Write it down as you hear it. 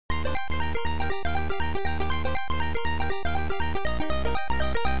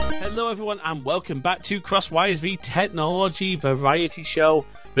everyone, and welcome back to Crosswires, the technology variety show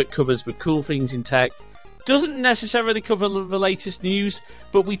that covers the cool things in tech. Doesn't necessarily cover the latest news,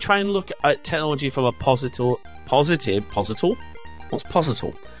 but we try and look at technology from a positive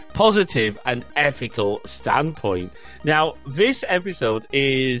and ethical standpoint. Now, this episode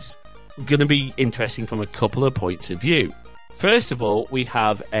is going to be interesting from a couple of points of view. First of all, we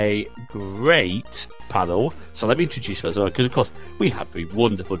have a great panel. So let me introduce you as well, because of course we have the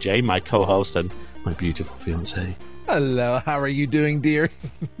wonderful Jay, my co-host, and my beautiful fiancée. Hello, how are you doing, dear?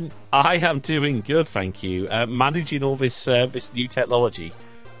 I am doing good, thank you. Managing all this new technology.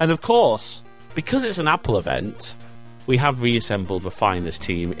 And of course, because it's an Apple event, we have reassembled the finest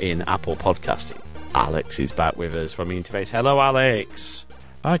team in Apple podcasting. Alex is back with us from the Interface. Hello, Alex.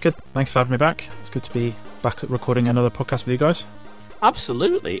 Hi, good. Thanks for having me back. It's good to be back recording another podcast with you guys.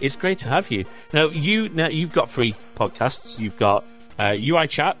 Absolutely. It's great to have you. Now, you've got 3 podcasts. You've got UI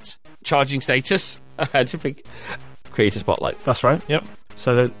Chat, Charging Status, Creator Spotlight. That's right, yep.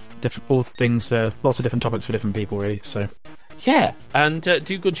 So the all things, lots of different topics for different people, really. So yeah, and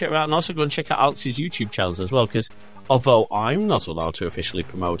do go and check it out, and also go and check out Alex's YouTube channels as well, because although I'm not allowed to officially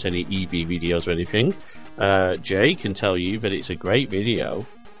promote any EV videos or anything, Jay can tell you that it's a great video.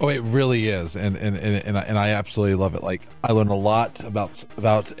 Oh, it really is, and I absolutely love it. Like, I learned a lot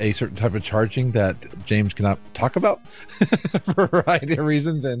about a certain type of charging that James cannot talk about for a variety of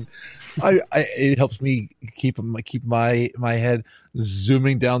reasons, and it helps me keep my head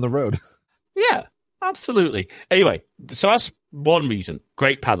zooming down the road. Yeah, absolutely. Anyway, so that's one reason.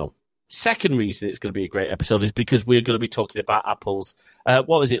 Great panel. Second reason it's going to be a great episode is because we're going to be talking about Apple's what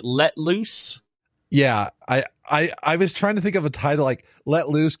was it, Let Loose? Yeah, I was trying to think of a title like "Let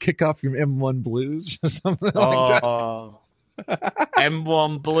Loose, Kick Off Your M1 Blues" or something like that.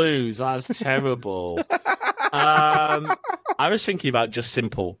 M1 Blues, that's terrible. I was thinking about just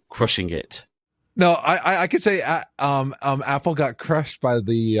simple crushing it. No, I could say Apple got crushed by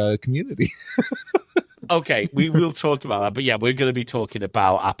the community. Okay, we will talk about that. But yeah, we're going to be talking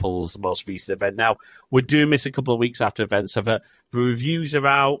about Apple's most recent event. Now, we're doing this a couple of weeks after events, so that the reviews are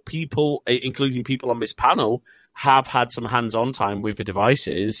out. People, including people on this panel, have had some hands-on time with the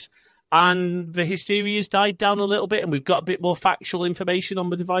devices, and the hysteria has died down a little bit, and we've got a bit more factual information on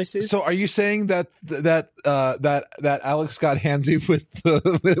the devices. So are you saying that Alex got handsy with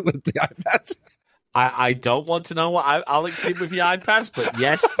the iPads? I don't want to know what Alex did with the iPads, but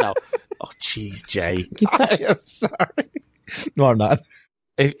yes, no. Oh, jeez, Jay. I am sorry. No, I'm not.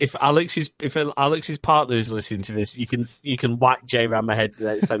 If Alex's partner is listening to this, you can whack Jay around my head the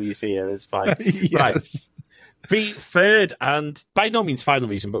next time you see her. It's fine. Yes. Right. The third, and by no means final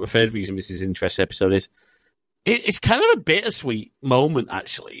reason, but the third reason this is an interesting episode is it's kind of a bittersweet moment,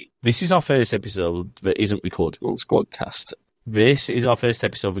 actually. This is our first episode that isn't recorded on Squadcast. This is our first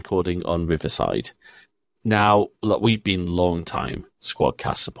episode recording on Riverside. Now, look, we've been long-time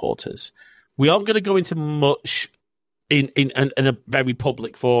Squadcast supporters. We aren't going to go into much in a very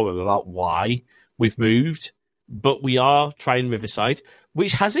public forum about why we've moved, but we are trying Riverside,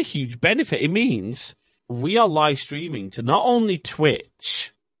 which has a huge benefit. It means we are live streaming to not only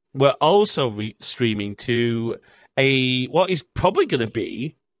Twitch, we're also streaming to what is probably going to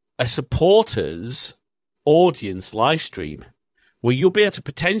be a supporters audience live stream, where you'll be able to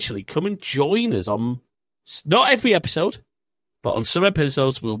potentially come and join us on not every episode, but on some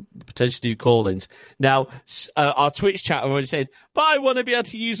episodes we'll potentially do call-ins. Now, our Twitch chat already said, but I want to be able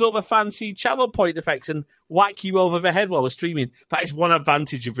to use all the fancy channel point effects and whack you over the head while we're streaming. That is one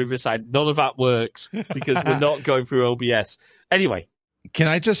advantage of Riverside. None of that works because we're not going through OBS. Anyway. Can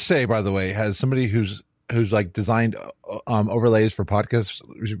I just say, by the way, as somebody who's like designed overlays for podcast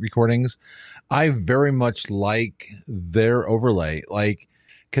recordings, I very much like their overlay, like,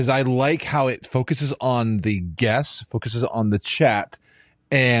 because I like how it focuses on the guests, focuses on the chat,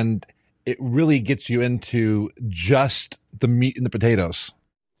 and it really gets you into just the meat and the potatoes.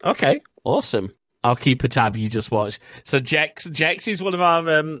 Okay, awesome. I'll keep a tab. You just watch. So Jex is one of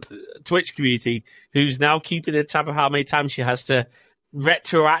our Twitch community who's now keeping a tab of how many times she has to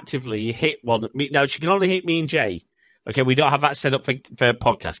retroactively hit one. Now, she can only hit me and Jay. Okay, we don't have that set up for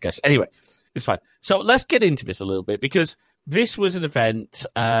podcast guests. Anyway, it's fine. So let's get into this a little bit, because this was an event.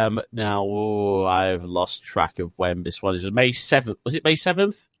 Now, I've lost track of when this one is. May 7th. Was it May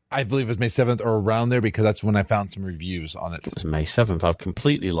 7th? I believe it was May 7th or around there, because that's when I found some reviews on it. It was May 7th. I've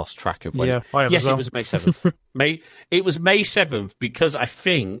completely lost track of when. Yeah, I have yes, as well. It was May 7th. It was May 7th because I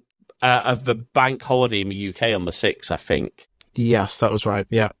think of the bank holiday in the UK on the 6th, I think. Yes, that was right.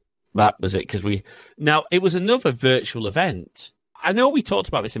 Yeah. That was it, because now it was another virtual event. I know we talked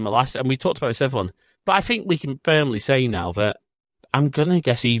about this in the last, and we talked about this everyone, but I think we can firmly say now that I'm going to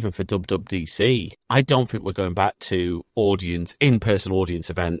guess even for WWDC, I don't think we're going back to in-person audience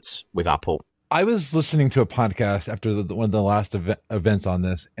events with Apple. I was listening to a podcast after one of the last events on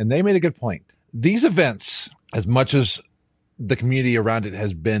this, and they made a good point. These events, as much as the community around it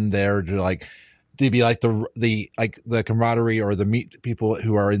has been there to be like the camaraderie or the meet people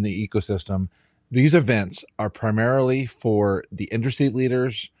who are in the ecosystem, these events are primarily for the industry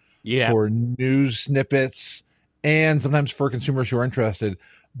leaders, for news snippets, and sometimes for consumers who are interested,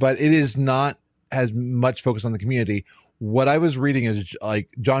 but it is not as much focused on the community. What I was reading is like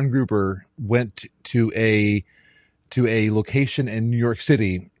John Gruber went to a location in New York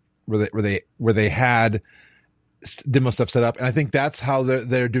City where they had demo stuff set up, and I think that's how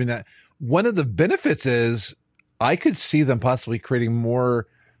they're doing that. One of the benefits is I could see them possibly creating more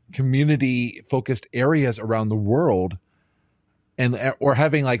community focused areas around the world, or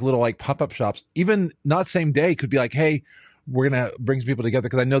having like little like pop-up shops, even not same day, could be like, hey, we're gonna bring some people together,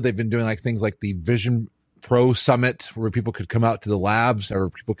 because I know they've been doing like things like the Vision Pro Summit where people could come out to the labs,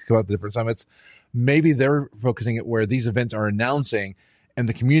 or people could come out to different summits. Maybe they're focusing it where these events are announcing, and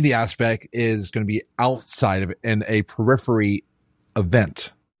the community aspect is going to be outside of it in a periphery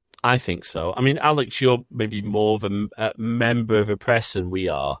event. I think so. I mean, Alex, you're maybe more of a member of a press than we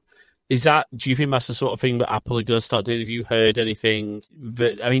are. Do you think that's the sort of thing that Apple are going to start doing? Have you heard anything?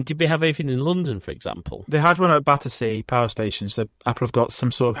 Did they have anything in London, for example? They had one at Battersea Power Station. So Apple have got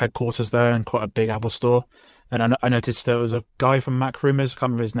some sort of headquarters there and quite a big Apple store. And I noticed there was a guy from Mac Rumors, I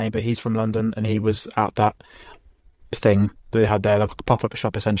can't remember his name, but he's from London, and he was at that thing that they had there, like a pop-up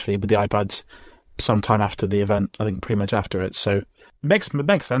shop essentially with the iPads sometime after the event, I think pretty much after it. So it makes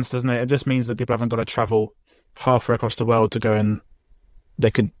sense, doesn't it? It just means that people haven't got to travel halfway across the world to go, and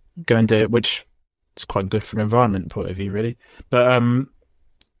they could go and do it, which is quite good from an environment point of view, really. But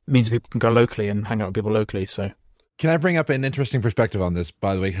means people can go locally and hang out with people locally. So, can I bring up an interesting perspective on this,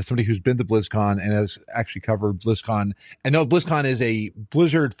 by the way, as somebody who's been to BlizzCon and has actually covered BlizzCon? I know BlizzCon is a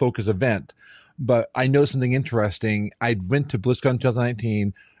Blizzard-focused event, but I know something interesting. I went to BlizzCon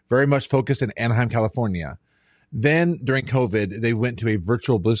 2019, very much focused in Anaheim, California. Then, during COVID, they went to a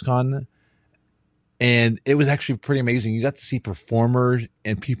virtual BlizzCon, and it was actually pretty amazing. You got to see performers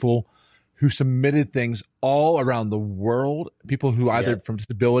and people who submitted things all around the world, people who either from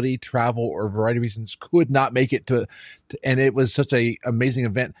disability, travel, or a variety of reasons could not make it to and it was such a amazing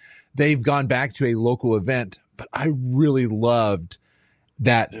event. They've gone back to a local event, but I really loved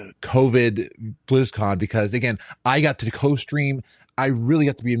that COVID BlizzCon because, again, I got to co-stream. I really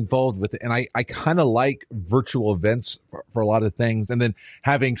got to be involved with it. And I kind of like virtual events for a lot of things, and then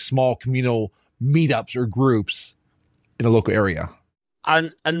having small communal meetups or groups in a local area.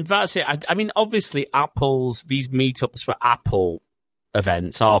 And that's it. I mean, obviously, these meetups for Apple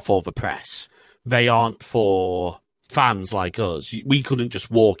events are for the press. They aren't for fans like us. We couldn't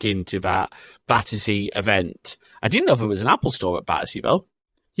just walk into that Battersea event. I didn't know there was an Apple store at Battersea, though.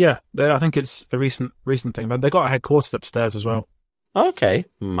 Yeah, I think it's a recent thing, but they've got a headquarters upstairs as well. Okay.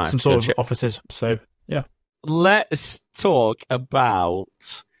 Some sort of offices. So, yeah. Let's talk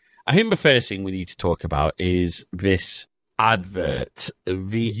about... I think the first thing we need to talk about is this advert,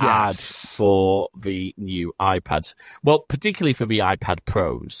 the ad for the new iPads. Well, particularly for the iPad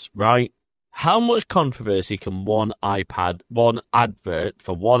Pros, right? How much controversy can one advert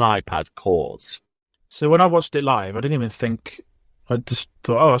for one iPad cause? So when I watched it live, I didn't even think... I just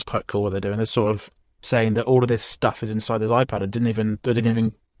thought, oh, that's quite cool what they're doing. They're sort of saying that all of this stuff is inside this iPad. It didn't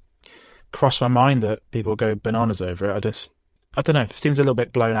even cross my mind that people go bananas over it. I don't know. It seems a little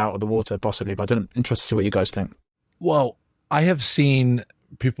bit blown out of the water, possibly, but I'm interested to see what you guys think. Well, I have seen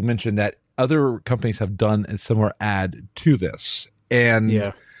people mention that other companies have done a similar ad to this,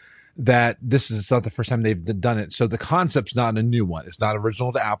 and that this is not the first time they've done it. So the concept's not a new one. It's not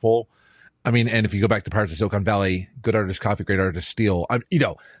original to Apple. I mean, and if you go back to Pirates of Silicon Valley, good artists copy, great artists steal.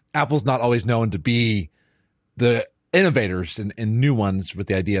 Apple's not always known to be the innovators and new ones with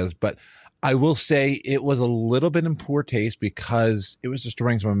the ideas, but I will say it was a little bit in poor taste because it was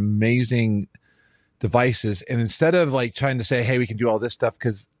destroying some amazing devices. And instead of like trying to say, hey, we can do all this stuff,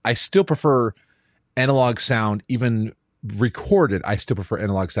 because I still prefer analog sound, even recorded, I still prefer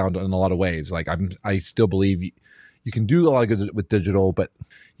analog sound in a lot of ways. Like I still believe you can do a lot of good with digital, but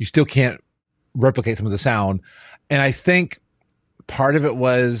you still can't replicate some of the sound. And I think part of it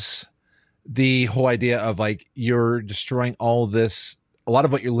was the whole idea of like, you're destroying all this. A lot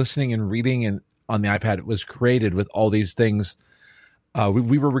of what you're listening and reading and on the iPad was created with all these things.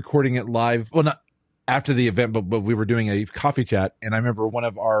 We were recording it live. Well, not after the event, but we were doing a coffee chat. And I remember one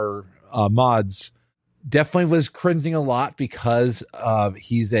of our mods definitely was cringing a lot because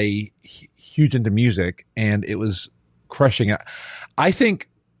he's a huge into music, and it was crushing it. I think,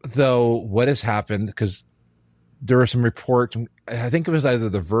 though, what has happened, because there are some reports, I think it was either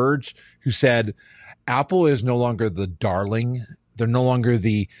The Verge who said Apple is no longer the darling. They're no longer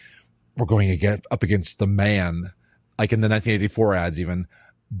we're going up against the man, like in the 1984 ads even.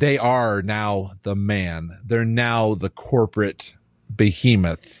 They are now the man. They're now the corporate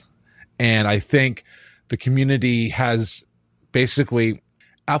behemoth. And I think the community has basically,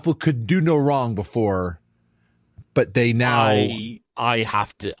 Apple could do no wrong before, but they now... I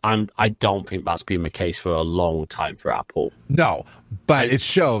don't think that's been the case for a long time for Apple. No, but it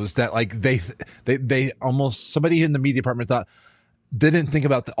shows that like they almost, somebody in the media department didn't think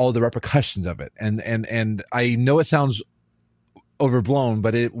about all the repercussions of it. And I know it sounds overblown,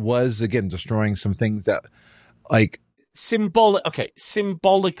 but it was, again, destroying some things that like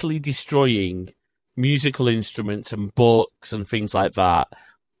symbolically destroying musical instruments and books and things like that.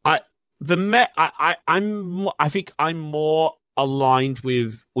 I think I'm more aligned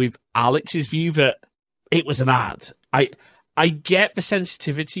with Alex's view that it was an ad. I get the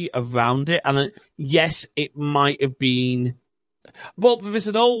sensitivity around it, and yes, it might have been. Well, there's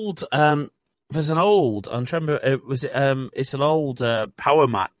an old. I'm trying to remember. It's an old Power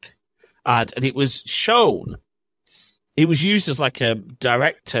Mac ad, and it was shown. It was used as like a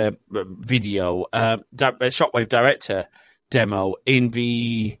director video, a Shockwave director demo in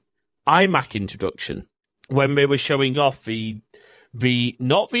the iMac introduction, when they were showing off the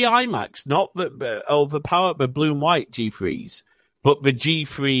not the iMacs, not the blue and white G3s, but the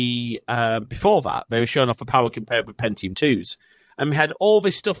G3 before that. They were showing off the power compared with Pentium 2s. And we had all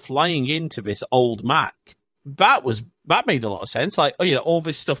this stuff flying into this old Mac. That made a lot of sense. Like, oh yeah, all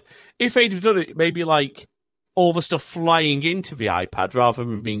this stuff. If they'd have done it, maybe like all the stuff flying into the iPad rather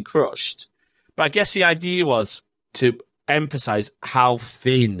than being crushed. But I guess the idea was to emphasize how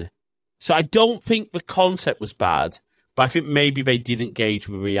thin. So I don't think the concept was bad, but I think maybe they didn't gauge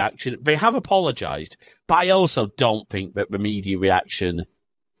the reaction. They have apologized, but I also don't think that the media reaction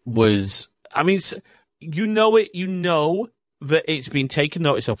was... I mean, you know that it's been taken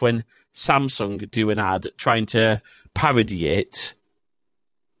notice of when Samsung do an ad trying to parody it.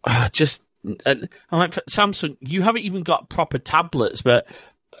 I'm like, Samsung, you haven't even got proper tablets, but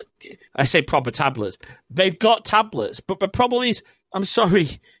I say proper tablets. They've got tablets, but the problem is, I'm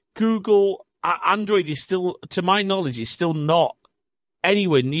sorry, Google, Android is still, to my knowledge, is still not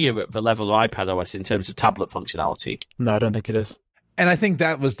anywhere near at the level of iPadOS in terms of tablet functionality. No, I don't think it is. And I think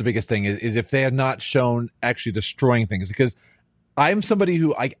that was the biggest thing is if they had not shown actually destroying things, because I'm somebody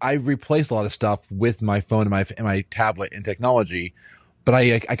who I replace a lot of stuff with my phone and my tablet and technology, but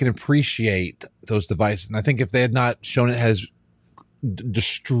I can appreciate those devices. And I think if they had not shown it as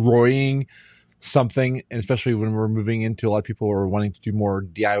destroying something, and especially when we're moving into, a lot of people are wanting to do more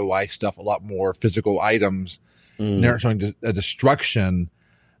DIY stuff, a lot more physical items, and they're showing a destruction,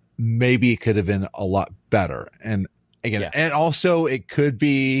 maybe it could have been a lot better. And again, and also it could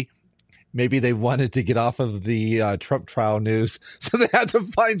be maybe they wanted to get off of the Trump trial news, so they had to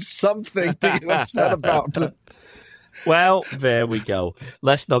find something to get upset about. Well, there we go.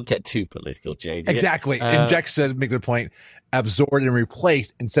 Let's not get too political, JD. Exactly. And Jack said, make a good point, absorbed and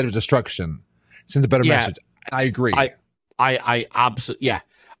replaced instead of destruction. Sends a better message. I agree. I absolutely, yeah.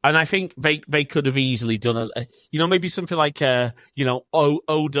 And I think they could have easily done maybe something like,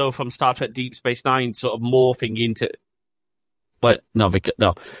 Odo from Star Trek Deep Space Nine sort of morphing into, but no,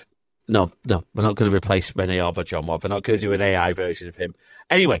 we're not going to replace Rene Auberjonois. We're not going to do an AI version of him.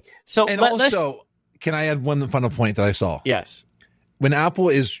 Anyway, so can I add one final point that I saw? Yes. When Apple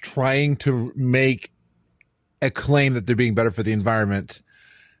is trying to make a claim that they're being better for the environment,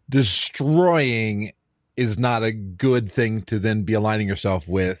 destroying is not a good thing to then be aligning yourself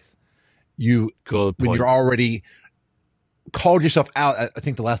with. When you're already called yourself out at, I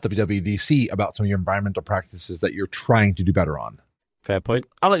think, the last WWDC about some of your environmental practices that you're trying to do better on. Fair point.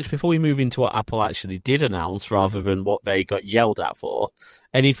 Alex, before we move into what Apple actually did announce rather than what they got yelled at for,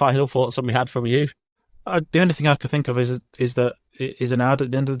 any final thoughts that we had from you? The only thing I could think of is that it is an ad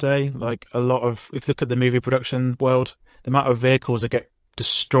at the end of the day. Like a lot of, if you look at the movie production world, the amount of vehicles that get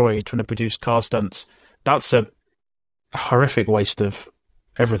destroyed trying to produce car stunts, that's a horrific waste of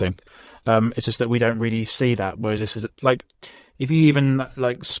everything. It's just that we don't really see that. Whereas this is like, if you even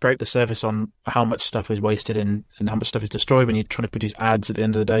like scrape the surface on how much stuff is wasted and how much stuff is destroyed when you're trying to produce ads at the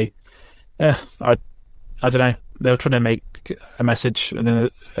end of the day, I don't know. They're trying to make a message, and then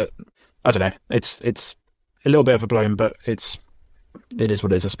I don't know. It's a little bit of a blown, but it is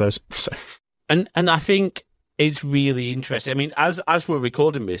what it is, I suppose. So. And I think it's really interesting. I mean, as we're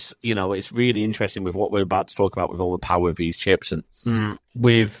recording this, it's really interesting with what we're about to talk about with all the power of these chips and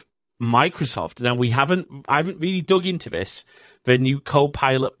with Microsoft. Now I haven't really dug into this. The new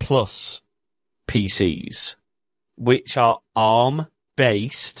Copilot Plus PCs, which are ARM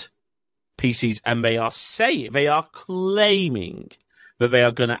based PCs, and they are claiming that they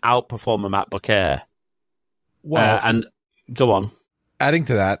are going to outperform a MacBook Air. Well, and go on. Adding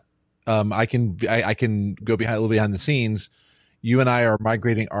to that, I can go a little behind the scenes. You and I are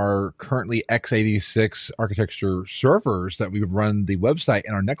migrating our currently x86 architecture servers that we would run the website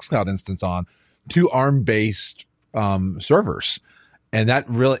and our Nextcloud instance on to ARM-based servers, and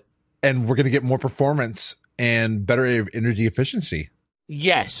we're going to get more performance and better energy efficiency.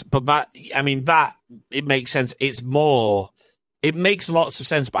 Yes, but it makes sense. It makes lots of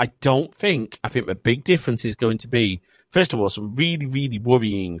sense, but I think the big difference is going to be, first of all, some really, really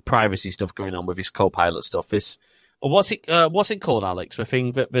worrying privacy stuff going on with this Copilot stuff. What's it called, Alex? The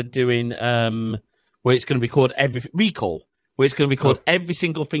thing that they're doing, where it's going to record recall, where it's going to record every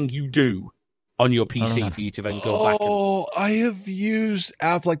single thing you do on your PC for you to then go back. I have used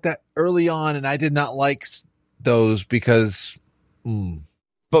apps like that early on, and I did not like those because.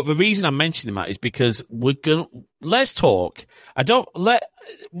 But the reason I'm mentioning that is because let's talk.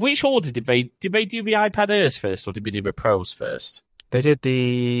 Which order did they do the iPad Airs first, or did they do the Pros first? They did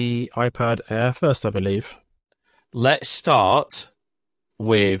the iPad Air first, I believe. Let's start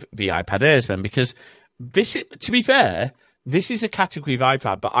with the iPad Airs then, because to be fair, this is a category of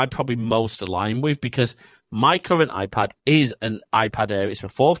iPad that I'm probably most aligned with, because my current iPad is an iPad Air. It's a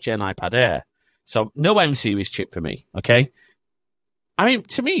 4th gen iPad Air. So no M series chip for me, okay? I mean,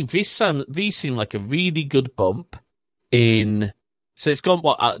 to me, these seem like a really good bump in... So it's gone,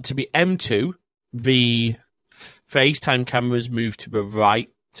 to be M2, the FaceTime cameras moved to the right...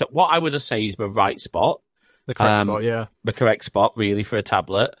 So what I would say is the right spot. The correct spot, yeah. The correct spot, really, for a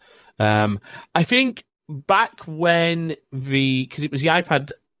tablet. I think back when because it was the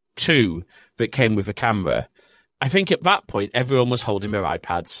iPad 2 that came with a camera, I think at that point, everyone was holding their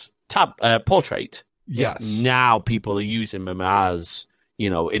iPad's portrait. Yes. Now people are using them as,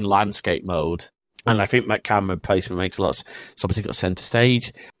 in landscape mode. And I think that camera placement makes a lot of sense. It's obviously got center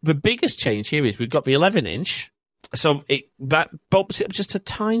stage. The biggest change here is we've got the 11-inch. So that bumps it up just a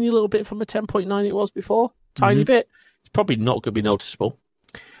tiny little bit from the 10.9 it was before. Tiny bit. It's probably not going to be noticeable.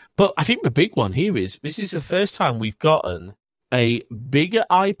 But I think the big one here is this is the first time we've gotten a bigger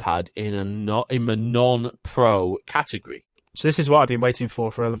iPad in the non-Pro category. So this is what I've been waiting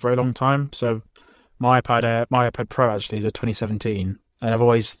for a very long time. So my iPad Pro actually is a 2017, and I've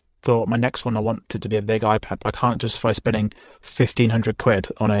always thought my next one I wanted to be a big iPad, but I can't justify spending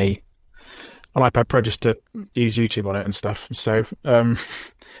 £1,500 on an iPad Pro just to use YouTube on it and stuff.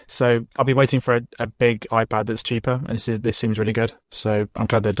 So I'll be waiting for a big iPad that's cheaper, and this seems really good. So I'm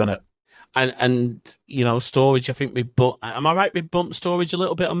glad they've done it. And storage, I think am I right, we bumped storage a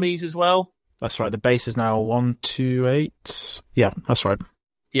little bit on these as well? That's right. The base is now 128. Yeah, that's right.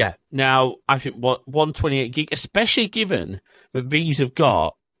 Yeah. Now, I think 128 gig, especially given that these have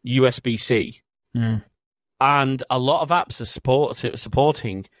got USB-C. And a lot of apps are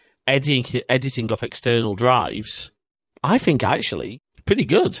supporting editing off external drives. I think actually pretty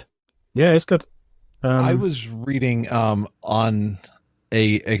good. Yeah, it's good. I was reading on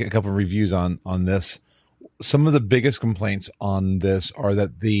a couple of reviews on this. Some of the biggest complaints on this are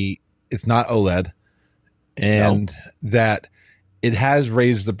that it's not OLED, and that it has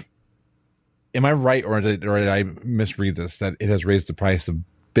raised the. Am I right, or did I misread this? That it has raised the price a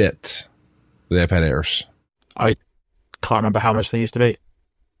bit with the iPad Airs. I can't remember how much they used to be.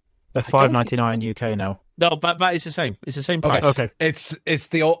 They're $5.99 UK now. No, but that is the same. It's the same price. Okay. It's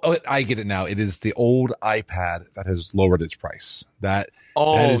the old. Oh, I get it now. It is the old iPad that has lowered its price. That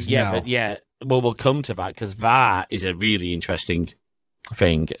is now. But yeah. Well, we'll come to that, because that is a really interesting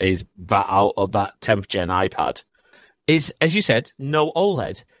thing. Is that out of that 10th gen iPad is, as you said, no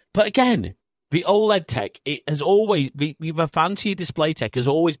OLED. But again, the OLED tech, it has always the fancy display tech has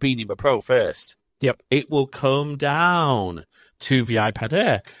always been in the Pro first. Yep. It will come down to the iPad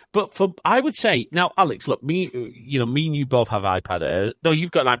Air. But I would say, now, Alex, look, me and you both have iPad Air. No,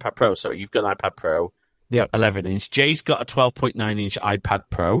 you've got an iPad Pro, sorry. You've got an iPad Pro, 11-inch. Jay's got a 12.9-inch iPad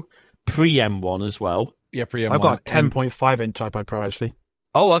Pro, pre-M1 as well. Yeah, pre-M1. I've got a 10.5-inch iPad Pro, actually.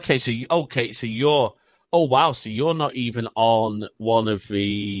 Oh, okay. So you're, oh, wow. So you're not even on one of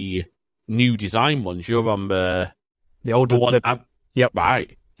the new design ones. You're on the older one. Yep.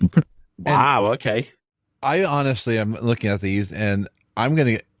 Right. Wow, okay. I honestly am looking at these, and I'm going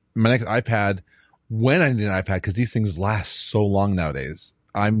to get my next iPad when I need an iPad, because these things last so long nowadays.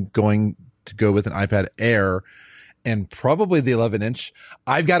 I'm going to go with an iPad Air and probably the 11-inch.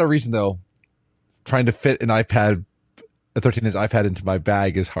 I've got a reason, though, trying to fit an iPad a 13-inch iPad into my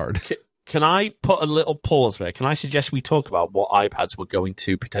bag is hard. Can I put a little pause there? Can I suggest we talk about what iPads we're going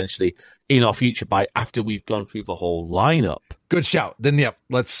to potentially in our future buy after we've gone through the whole lineup? Good shout. Then, yep,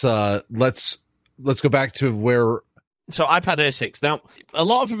 let's go back to where. So iPad Air 6. Now, a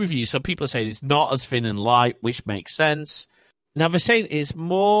lot of the reviews, so people are saying it's not as thin and light, which makes sense. Now, they're saying it's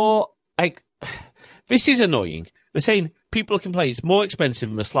more like, this is annoying. They're saying people can play it's more expensive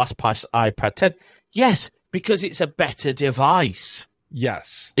than the slash price iPad 10. Yes, because it's a better device.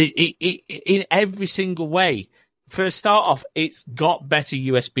 Yes. In every single way. For a start off, it's got better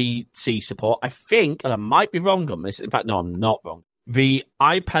USB-C support. I think, and I might be wrong on this. In fact, no, I'm not wrong. The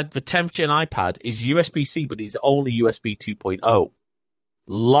 10th gen iPad is USB-C, but it's only USB 2.0.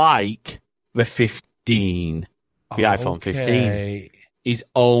 Like the 15. The iPhone 15 is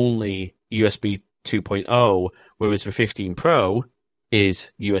only USB 2.0, whereas the 15 Pro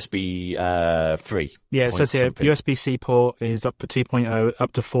is USB 3. Yeah, it says here, USB-C port is up to 2.0,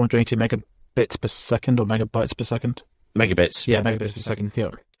 up to 480 megabits per second, or megabytes per second. Megabits. Yeah, megabits per second.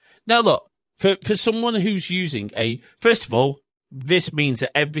 Yeah. Now, look, for someone who's using first of all, this means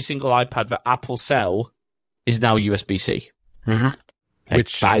that every single iPad that Apple sell is now USB-C. Mm-hmm.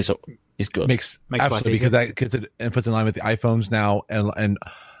 Which is good. Makes absolutely, because that gets it and puts in line with the iPhones now and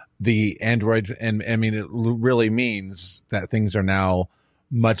the Android. And I mean, it really means that things are now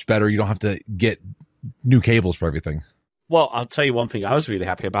much better. You don't have to get new cables for everything. Well, I'll tell you one thing I was really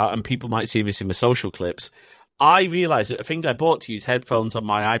happy about, and people might see this in the social clips. I realized that the thing I bought to use headphones on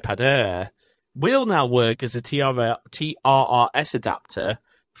my iPad Air will now work as a TRRS adapter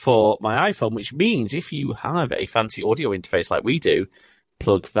for my iPhone, which means if you have a fancy audio interface like we do,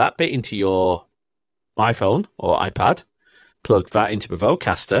 plug that bit into your iPhone or iPad, plug that into the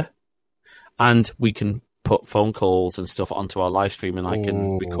Vocaster, and we can put phone calls and stuff onto our live stream, and I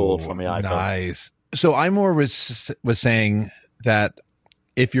can record from my iPhone. Nice. So I more was saying that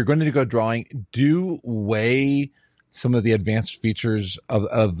if you're going to go drawing, do weigh some of the advanced features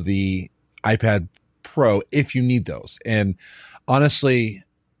of the iPad Pro if you need those. And honestly,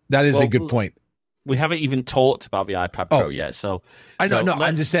 that is a good point. We haven't even talked about the iPad Pro yet. So I know, no,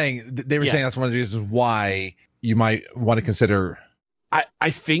 I'm just saying they were saying that's one of the reasons why you might want to consider. I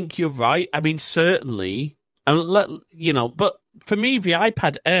think you're right. I mean, certainly, but for me, the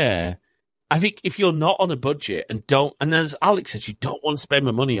iPad Air, I think if you're not on a budget and as Alex says, you don't want to spend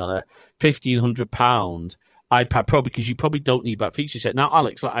the money on a £1,500 iPad Pro because you probably don't need that feature set. Now,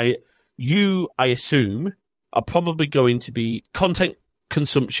 Alex, I assume, are probably going to be content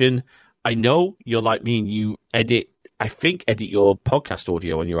consumption. I know you're like me and you edit your podcast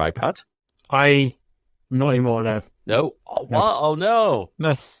audio on your iPad. Not anymore, no. No? Oh, what? Oh, no.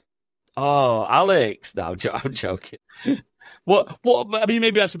 No. Oh, Alex. No, I'm joking. What, I mean,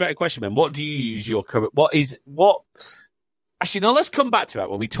 maybe that's a better question, man. What do you use your current, actually, no, let's come back to that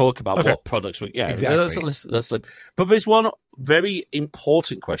when we talk about what products we, exactly. Let's but there's one very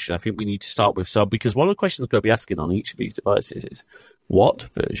important question I think we need to start with. So, because one of the questions we're going to be asking on each of these devices is, what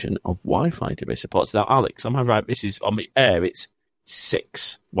version of Wi-Fi do they support? So now, Alex, am I right? This is on the Air, it's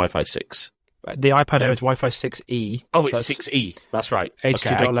 6, Wi-Fi 6. The iPad Air is Wi-Fi 6E. Oh, it's 6E. That's right.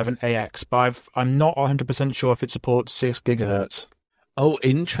 H2.11ax, but I'm not 100% sure if it supports 6 gigahertz. Oh,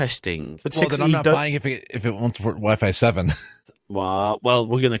 interesting. But then I'm not buying if it won't support Wi-Fi 7. Well,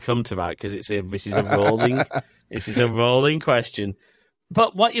 we're going to come to that because this is a rolling question.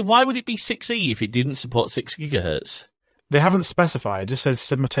 But why would it be 6E if it didn't support 6 gigahertz? They haven't specified. It just says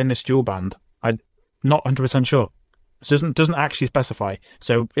simultaneous dual band. I'm not 100% sure. It doesn't actually specify,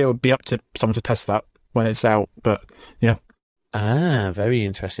 so it would be up to someone to test that when it's out. But yeah, very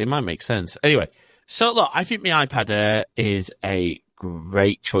interesting. It might make sense. Anyway, so look, I think the iPad Air is a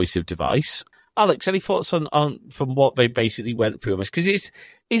great choice of device. Alex, any thoughts on from what they basically went through on this? Because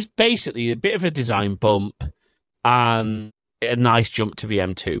it's basically a bit of a design bump and a nice jump to the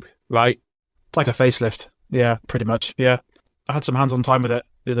M2, right? It's like a facelift. Yeah, pretty much. Yeah, I had some hands-on time with it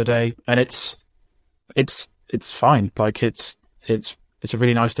the other day, and it's fine. Like it's a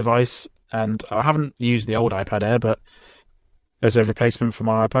really nice device, and I haven't used the old iPad Air, but as a replacement for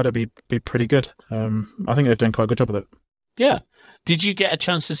my iPad, it'd be pretty good. I think they've done quite a good job with it. Yeah. Did you get a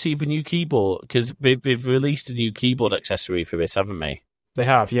chance to see the new keyboard? Because they've released a new keyboard accessory for this, haven't they? They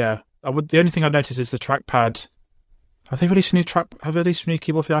have, yeah. The only thing I've noticed is the trackpad. Have they released a new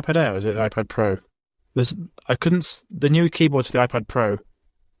keyboard for the iPad Air, or is it the iPad Pro? The new keyboards for the iPad Pro.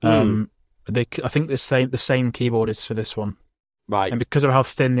 I think the same keyboard is for this one, right? And because of how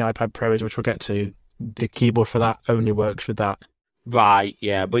thin the iPad Pro is, which we'll get to, the keyboard for that only works with that. Right,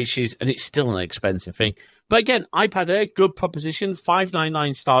 yeah, and it's still an expensive thing. But again, iPad Air, good proposition,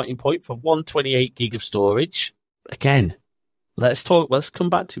 $599 starting point for 128 gig of storage. Again, let's come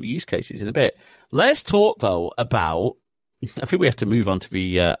back to use cases in a bit. Let's talk, though, about... I think we have to move on to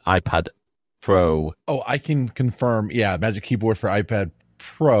the iPad Pro. Oh, I can confirm. Yeah, Magic Keyboard for iPad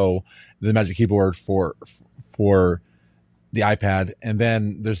Pro, the Magic Keyboard for the iPad, and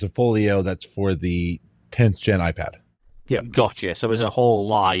then there's a Folio that's for the 10th gen iPad. Yeah, gotcha. So there's a whole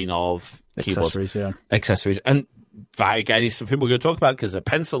line of accessories, accessories, and that again is something we're going to talk about because the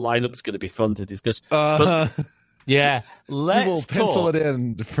pencil lineup is going to be fun to discuss. Yeah, let's pencil it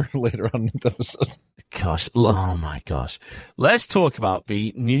in for later on in the episode. Gosh, oh my gosh. Let's talk about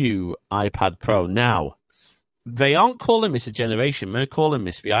the new iPad Pro. Now, they aren't calling this a generation. They're calling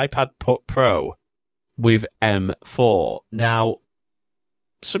this the iPad Pro with M4. Now,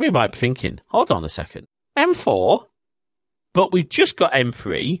 some of you might be thinking, hold on a second. M4? But we've just got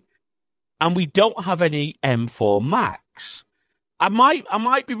M3, and we don't have any M4 Max. I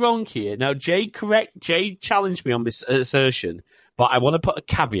might be wrong here. Now, Jay challenged me on this assertion, but I want to put a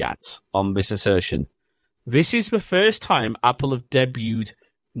caveat on this assertion. This is the first time Apple have debuted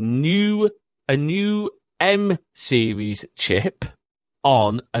a new M series chip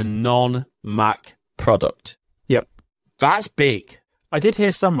on a non-Mac product. Yep. That's big. I did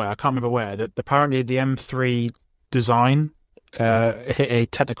hear somewhere, I can't remember where, that apparently the M3 design hit a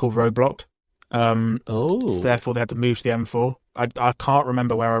technical roadblock. Therefore, they had to move to the M4. I can't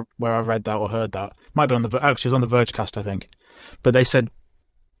remember where I read that or heard that. Might be it was on the Vergecast, I think. But they said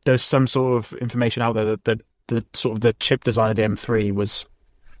there's some sort of information out there that the sort of the chip design of the M3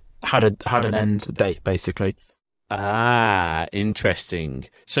 had an end date, basically. Ah, interesting.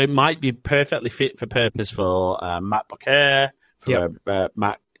 So it might be perfectly fit for purpose for MacBook Air, for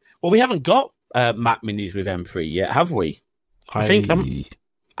Mac. Well, we haven't got Mac Minis with M3 yet, have we?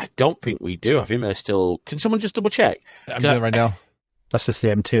 I don't think we do. I think they're still... Can someone just double check? I'm doing it right now. That's just the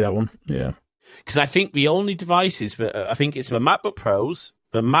M2, that one. Yeah. Because I think the only devices, I think it's the MacBook Pros,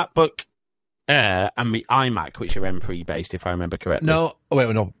 the MacBook Air, and the iMac, which are M3 based, if I remember correctly. No. Oh,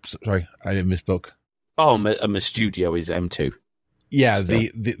 wait, no. Sorry. I misspoke. Oh, and the Studio is M2. Yeah,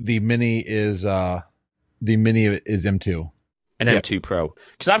 the Mini is M2. An M2 Pro.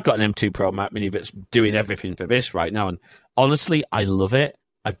 Because I've got an M2 Pro Mac Mini that's doing everything for this right now. And honestly, I love it.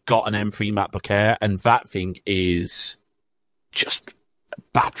 I've got an M3 MacBook Air, and that thing is just...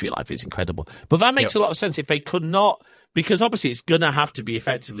 Battery life is incredible. But that makes a lot of sense if they could not... Because obviously it's going to have to be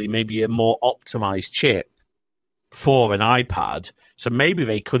effectively maybe a more optimized chip for an iPad. So maybe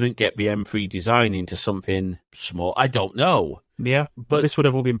they couldn't get the M3 design into something small. I don't know. Yeah, but this would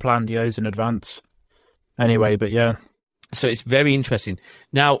have all been planned years in advance. Anyway, but yeah. So it's very interesting.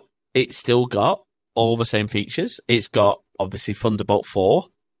 Now, it's still got all the same features. It's got, obviously, Thunderbolt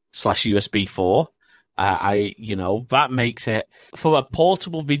 4/USB 4. That makes it for a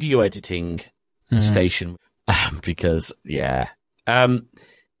portable video editing station. Because, being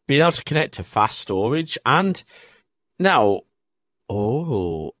able to connect to fast storage and now,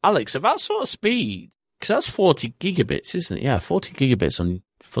 Alex, at that sort of speed, because that's 40 gigabits, isn't it? Yeah, 40 gigabits on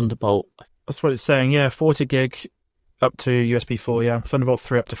Thunderbolt. That's what it's saying, yeah, 40 gig up to USB 4, yeah. Thunderbolt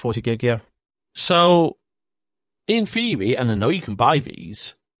 3 up to 40 gig, yeah. So, in theory, and I know you can buy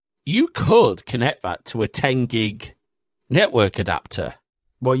these, you could connect that to a 10 gig network adapter.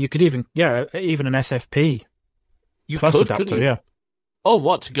 Well, you could even an SFP plus adapter, yeah. Oh,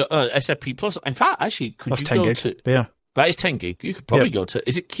 what, to go, SFP plus? In fact, actually, could that's you 10 go gig. to... Yeah. That is 10 gig. You could probably go to...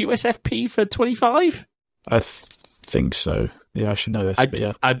 Is it QSFP for 25? I think so. Yeah, I should know this, but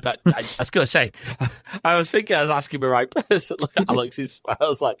yeah. I was going to say, I was thinking I was asking the right person. Look at Alex's smile. I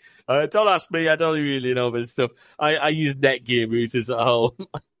was like, don't ask me. I don't really know this stuff. I use Netgear routers at home.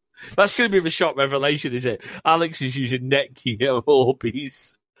 That's going to be the shock revelation, is it? Alex is using Netgear of all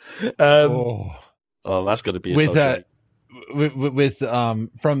piece. That's going to be a with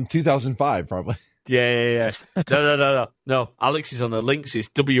from 2005 probably. Yeah. No. Alex is on the Lynx. It's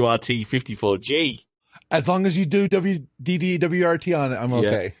WRT54G. As long as you do WDD WRT on it, I'm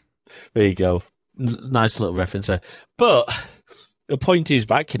okay. Yeah. There you go. Nice little reference there. But the point is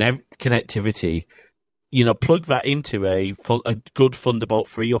that connectivity. Plug that into a good Thunderbolt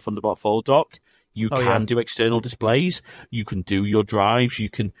 3 or Thunderbolt 4 dock. You can do external displays. You can do your drives. You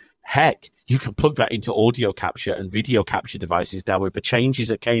can plug that into audio capture and video capture devices now with the changes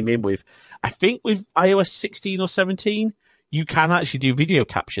that came in with, I think with iOS 16 or 17, you can actually do video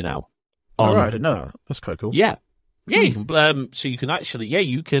capture now. All right, I didn't know that. That's quite cool. Yeah. Yeah, you can, so you can actually,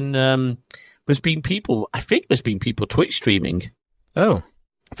 you can, there's been people Twitch streaming. Oh.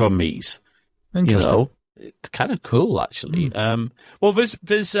 From these. Interesting. It's kind of cool, actually. Well,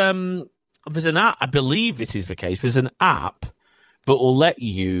 there's an app. I believe this is the case. There's an app that will let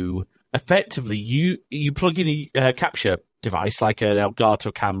you effectively you plug in a capture device, like an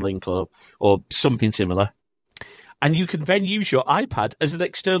Elgato Cam Link or something similar. And you can then use your iPad as an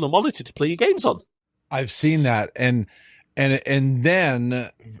external monitor to play your games on. I've seen that. And then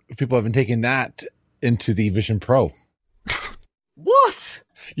people have been taking that into the Vision Pro. What?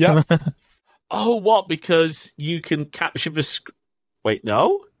 Yeah. Oh, what? Because you can capture the Wait,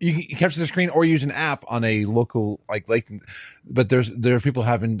 no? You can capture the screen or use an app on a local but there are people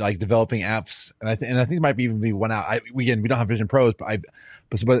having developing apps, and I think there might even be one out. We don't have Vision Pros, but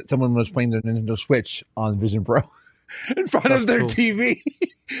someone was playing their Nintendo Switch on Vision Pro in front of their TV.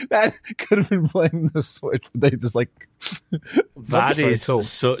 That could have been playing the Switch, but they just that is cool.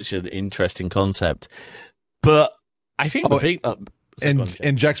 Such an interesting concept. But I think the big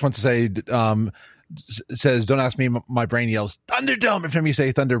and Jax wants to say says, "Don't ask me." My brain yells "Thunderdome" every time you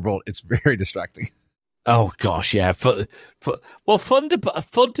say Thunderbolt. It's very distracting. Oh gosh, yeah.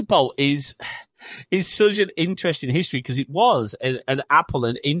 Thunderbolt is such an interesting history because it was an Apple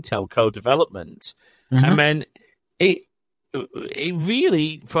and Intel co-development, and then it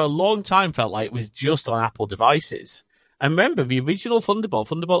really for a long time felt like it was just on Apple devices. And remember, the original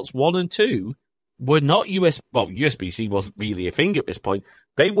Thunderbolts 1 and 2 were not USB-C wasn't really a thing at this point.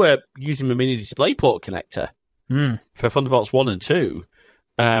 They were using the mini DisplayPort connector for Thunderbolts 1 and 2,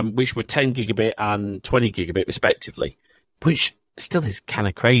 which were 10 gigabit and 20 gigabit respectively, which still is kind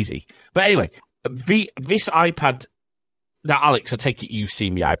of crazy. But anyway, this iPad... Now, Alex, I take it you've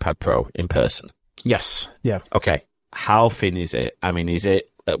seen the iPad Pro in person. Yes. Yeah. Okay. How thin is it? I mean, is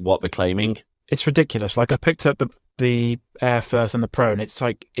it what they're claiming? It's ridiculous. I picked up the Air first and the Pro, and it's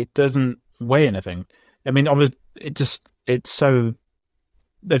it doesn't weigh anything. I mean, obviously, it's so...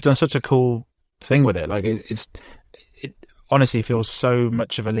 They've done such a cool thing with it. It honestly feels so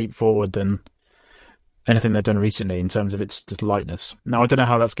much of a leap forward than anything they've done recently in terms of its just lightness. Now, I don't know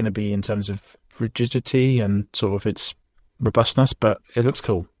how that's going to be in terms of rigidity and sort of its robustness, but it looks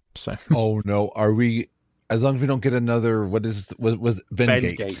cool. So, oh no, are we? As long as we don't get another, was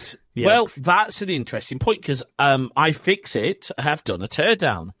Bendgate? Yeah. Well, that's an interesting point because iFixit have done a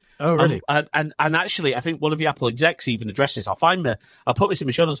teardown. Oh, really? And actually, I think one of the Apple execs even addressed this. I'll put this in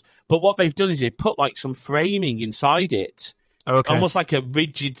my show notes. But what they've done is they put some framing inside it, almost like a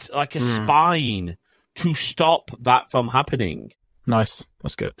rigid, a spine to stop that from happening. Nice,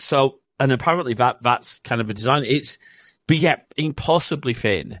 that's good. So, and apparently that's kind of a design. But yeah, impossibly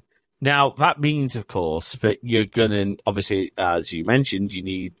thin. Now that means, of course, that you're gonna obviously, as you mentioned,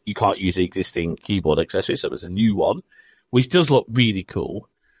 you can't use the existing keyboard accessory, so there's a new one, which does look really cool.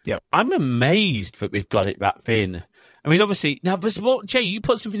 Yeah, I'm amazed that we've got it that thin. I mean, obviously, now there's more. Jay, you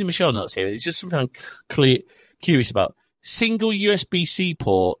put something in my show notes here. It's just something I'm curious about. Single USB-C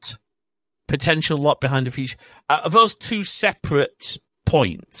port, potential lock behind the feature. Are those two separate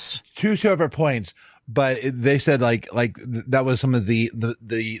points? Two separate points, but they said that was some of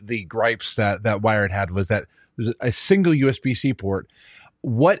the gripes that Wired had, was that there's a single USB-C port.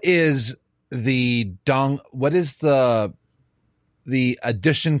 What is the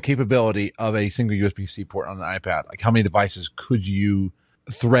addition capability of a single USB-C port on an iPad? How many devices could you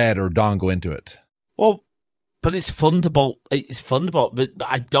thread or dongle into it? Well, but it's Thunderbolt. But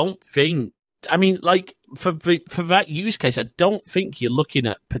I don't think. I mean, for that use case, I don't think you're looking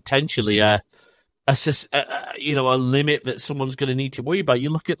at potentially a limit that someone's going to need to worry about.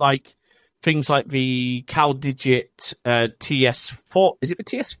 You look at things like the CalDigit TS4. Is it the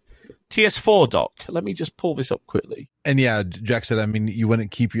TS4 dock? Let me just pull this up quickly. And yeah, Jack said, I mean, you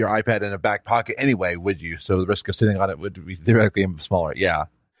wouldn't keep your iPad in a back pocket anyway, would you? So the risk of sitting on it would be theoretically smaller. Yeah.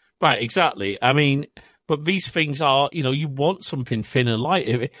 Right, exactly. I mean, but these things are, you want something thin and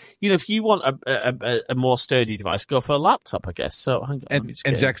light. If you want a more sturdy device, go for a laptop, I guess. So hang on.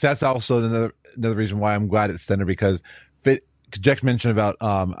 And Jax, that's also another reason why I'm glad it's thinner, because Jax mentioned about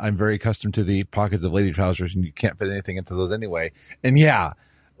I'm very accustomed to the pockets of lady trousers, and you can't fit anything into those anyway. And yeah,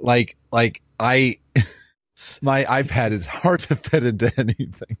 my iPad is hard to fit into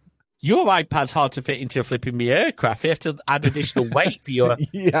anything. Your iPad's hard to fit into a flipping me aircraft. You have to add additional weight for your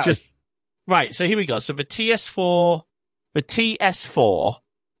right. So here we go. So the TS4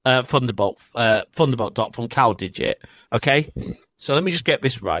 Thunderbolt dock from CalDigit. Okay. So let me just get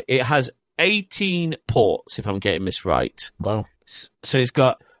this right. It has 18 ports, if I'm getting this right. Wow. So it's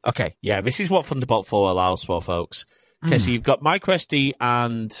got this is what Thunderbolt 4 allows for, folks. Okay, so you've got micro SD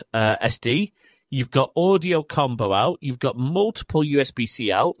and SD. You've got audio combo out. You've got multiple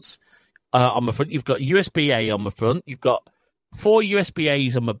USB-C outs on the front. You've got USB-A on the front. You've got 4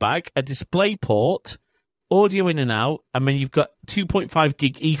 USB-As on the back, a display port, audio in and out, and then you've got 2.5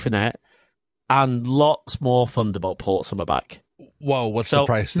 gig Ethernet and lots more Thunderbolt ports on the back. Whoa, what's the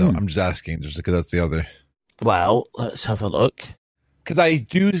price, though? I'm just asking, just because that's the other. Well, let's have a look. Because I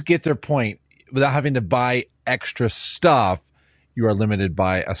do get their point. Without having to buy extra stuff, you are limited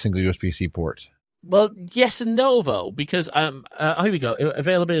by a single USB-C port. Well, yes and no, though, because here we go.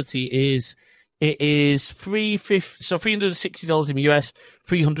 Availability is $360 in the US,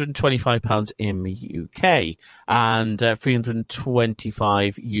 £325 in the UK, and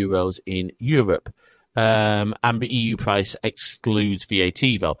 €325 in Europe. And the EU price excludes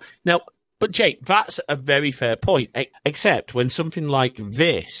VAT, though. Now, but Jake, that's a very fair point, except when something like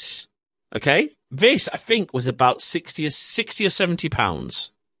this, okay? This, I think, was about 60 or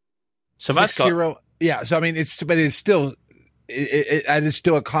 £70. So that's got... Yeah, so I mean, it's still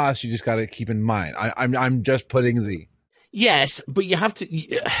a cost you just got to keep in mind. I'm just putting the... Yes, but you have to...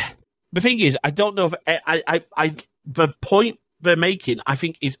 The thing is, I don't know if... the point they're making, I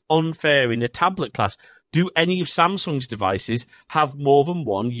think, is unfair in the tablet class. Do any of Samsung's devices have more than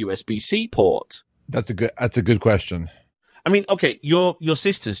one USB-C port? That's a good question. I mean, okay, your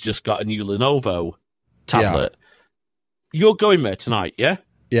sister's just got a new Lenovo tablet. Yeah. You're going there tonight, yeah?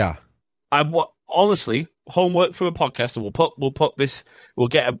 Yeah. Honestly, homework for a podcast, and we'll put this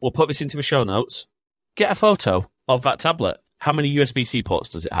into the show notes. Get a photo of that tablet. How many USB-C ports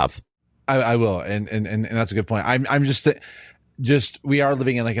does it have? I will, and that's a good point. I'm just we are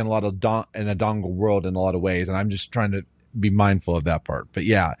living in a lot of in a dongle world in a lot of ways, and I'm just trying to be mindful of that part. But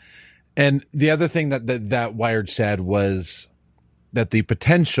yeah, and the other thing that Wired said was that the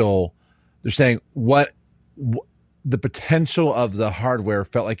potential. They're saying what the potential of the hardware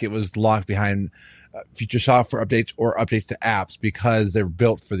felt like it was locked behind future software updates or updates to apps because they're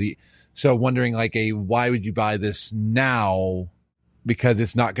built for the. So wondering why would you buy this now? Because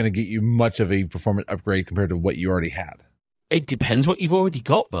it's not going to get you much of a performance upgrade compared to what you already had. It depends what you've already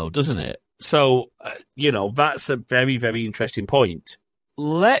got, though, doesn't it? So, that's a very, very interesting point.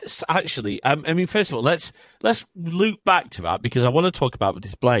 Let's actually, first of all, let's loop back to that because I want to talk about the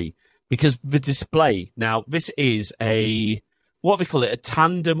display. Because the display, now, this is what they call it, a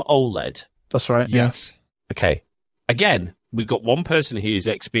tandem OLED. That's right. Yes. Okay. Again, we've got one person who's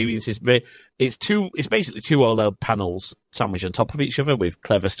experienced this. It's basically two OLED panels sandwiched on top of each other with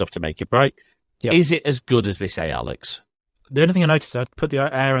clever stuff to make it bright. Yep. Is it as good as they say, Alex? The only thing I noticed, I put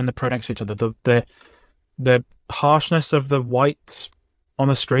the Air and the Pro next to each other. The harshness of the white on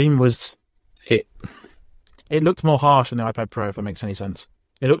the screen was it looked more harsh on the iPad Pro, if that makes any sense.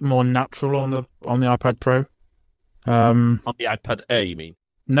 It looked more natural on the iPad Pro. On the iPad Air, you mean?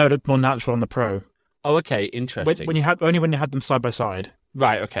 No, it looked more natural on the Pro. Oh, okay, interesting. When you had them side by side,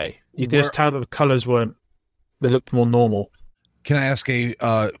 right? Okay, you could just tell that the colours they looked more normal. Can I ask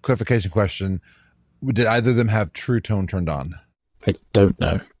a clarification question? Did either of them have True Tone turned on? I don't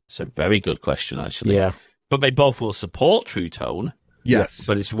know. It's a very good question, actually. Yeah, but they both will support True Tone. Yes,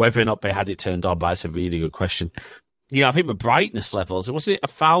 but it's whether or not they had it turned on. That's a really good question. I think the brightness levels, was it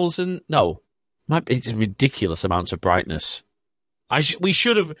 1,000? No, it's ridiculous amounts of brightness. We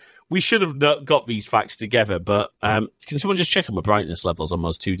should have not got these facts together, but can someone just check on the brightness levels on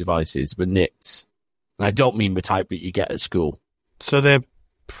those two devices, the nits? And I don't mean the type that you get at school. So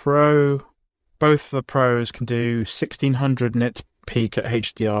both the Pros can do 1,600 nits peak at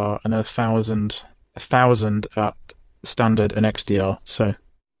HDR and 1,000 at standard and XDR. So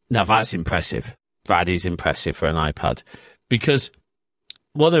now that's impressive. That is impressive for an iPad, because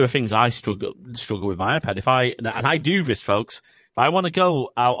one of the things I struggle with my iPad, and I do this, folks, if I want to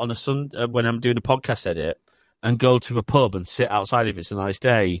go out on a Sunday when I'm doing a podcast edit and go to a pub and sit outside if it's a nice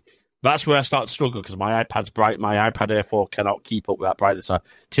day, that's where I start to struggle because my iPad's bright. My iPad Air 4 cannot keep up with that brightness. I'm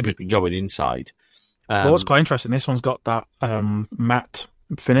typically going inside. Well, what's quite interesting, this one's got that matte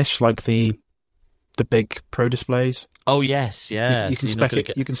finish like the big Pro displays. Oh yes, yeah. You can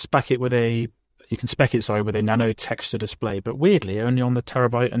spec it with a nano texture display, but weirdly only on the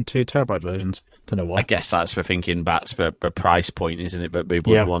terabyte and 2 terabyte versions. Don't know why. I guess that's for thinking that's the price point, isn't it? But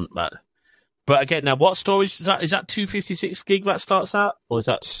people would want that. But again, now what storage is that? Is that 256 gig that starts at, or is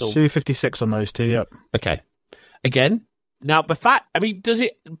that still 256 on those two? Yep. Okay. Again, now the fact, does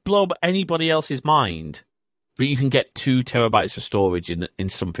it blow anybody else's mind that you can get 2 terabytes of storage in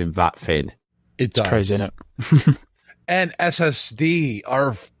something that thin? It's crazy, isn't it? And SSD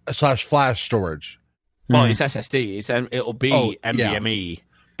or /flash storage. Well, it's SSD. It'll be NVMe. Yeah.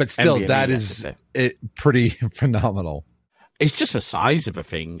 But still, NVMe that is pretty phenomenal. It's just the size of a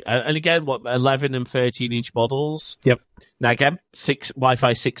thing. And again, 11 and 13-inch models? Yep. Now again,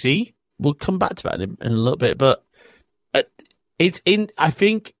 Wi-Fi 6E. We'll come back to that in a little bit. But it's in, I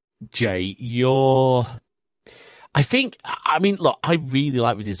think, Jay, look, I really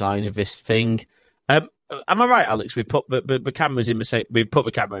like the design of this thing. am I right, Alex? We've put the cameras in the same. We've put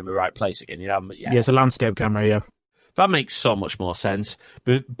the camera in the right place again. Yeah, it's a landscape camera. Yeah, that makes so much more sense.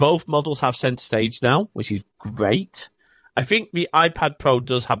 But both models have center stage now, which is great. I think the iPad Pro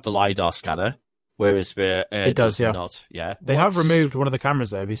does have the LiDAR scanner, whereas the it does not. Yeah, they have removed one of the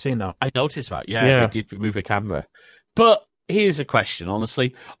cameras there. Have you seen that? I noticed that. Yeah, they did remove a camera. But here's a question,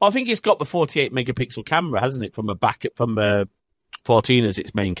 honestly. I think it's got the 48 megapixel camera, hasn't it, from the 14 as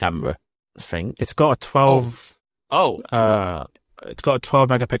its main camera? I think it's got a 12. It's got a 12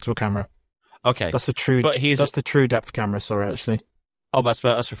 megapixel camera. Okay, that's the true. But that's the true depth camera. Sorry, actually. Oh, that's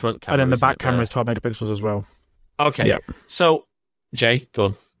the front camera. And then the back camera is 12 megapixels as well. Okay. Yeah. So, Jay,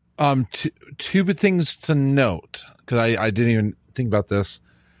 go on. Two things to note, because I didn't even think about this.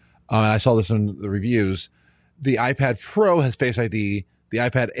 And I saw this in the reviews. The iPad Pro has Face ID. The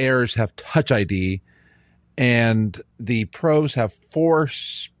iPad Airs have Touch ID. And the Pros have 4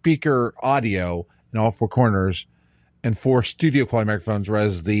 speaker audio in all 4 corners and 4 studio quality microphones,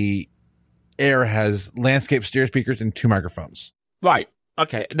 whereas the Air has landscape stereo speakers and 2 microphones. Right.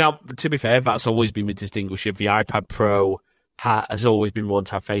 Okay. Now, to be fair, that's always been the distinguisher. The iPad Pro has always been one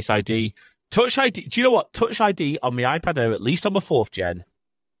to have Face ID. Touch ID. Do you know what? Touch ID on the iPad Air, at least on the 4th gen,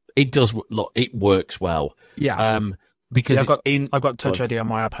 it does look. It works well. Yeah. Because I've got Touch ID on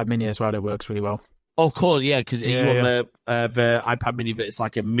my iPad Mini as well. It works really well. Oh, of course, yeah. Because you want the iPad Mini, but it's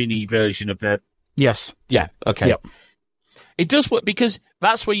like a mini version of the. Yes. Yeah. Okay. Yep. It does work because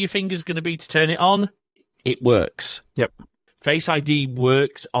that's where your finger's going to be to turn it on. It works. Yep. Face ID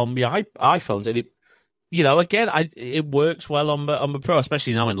works on the iPhones, and it works well on the Pro,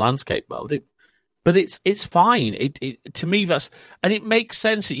 especially now in landscape mode. But it's fine. It to me and it makes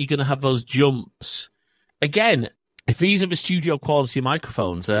sense that you're going to have those jumps. Again, if these are the studio quality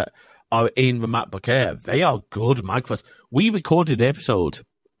microphones that are in the MacBook Air, they are good microphones. We recorded an episode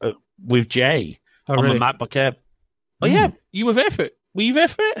with Jay on the MacBook Air. Oh yeah, you were there for it. Were you there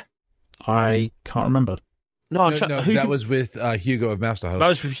for it? I can't remember. No, that was with Hugo of Masterhost. That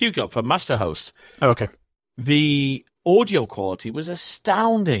was with Hugo from Masterhost. Oh, okay. The audio quality was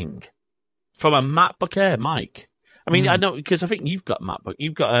astounding from a MacBook Air mic. I mean, I know because I think you've got MacBook.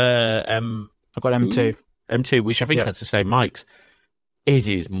 You've got I've got M2. M2, which I think has the same mics. It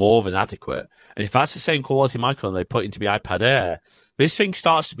is more than adequate. And if that's the same quality microphone they put into the iPad Air, this thing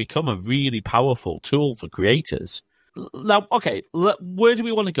starts to become a really powerful tool for creators. Now, okay, where do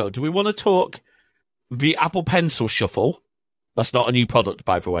we want to go? Do we want to talk the Apple Pencil Shuffle? That's not a new product,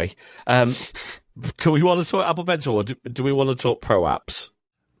 by the way. Do we want to talk Apple Pencil, or do we want to talk Pro apps?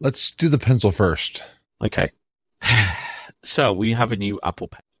 Let's do the Pencil first. Okay. So we have a new Apple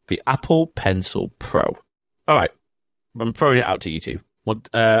Pen, the Apple Pencil Pro. All right. I'm throwing it out to you two.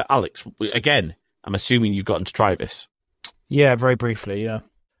 Alex, again, I'm assuming you've gotten to try this. Yeah, very briefly, yeah.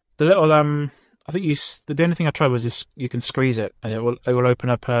 The little, I think the only thing I tried was you can squeeze it and it will open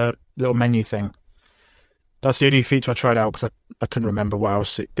up a little menu thing. That's the only feature I tried out because I couldn't remember what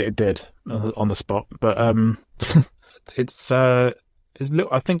else it did on the spot. But it's I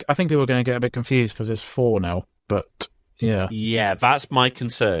think people are going to get a bit confused because there's 4 now. But yeah, that's my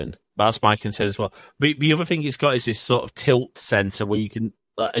concern. That's my concern as well. The other thing it's got is this sort of tilt sensor where you can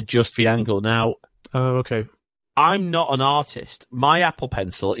adjust the angle. Now, oh, okay. I'm not an artist. My Apple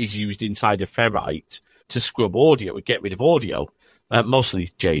Pencil is used inside a Ferrite to scrub audio, and get rid of audio.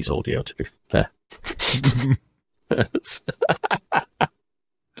 Mostly Jay's audio, to be fair.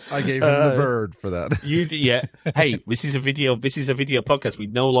 I gave him the bird for that. Yeah. Hey, this is a video podcast. We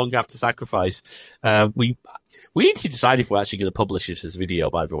no longer have to sacrifice. We need to decide if we're actually going to publish this as a video.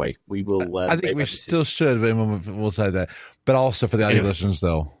 By the way, we will. I think we still should. We'll say that, but also for the audio listeners,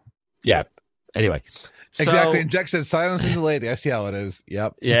 though. Yeah. Anyway, exactly. And Jack said, "Silencing the lady." I see how it is.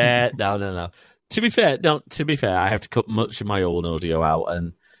 Yep. Yeah. No. To be fair, I have to cut much of my own audio out,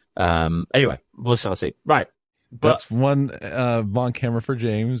 and anyway, we'll see. Right. But that's one Vaughn camera for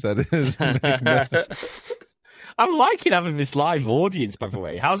James. That is. I'm liking having this live audience, by the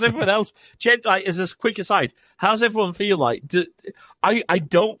way. How's everyone else? Like, as a quick aside, how's everyone feel like? I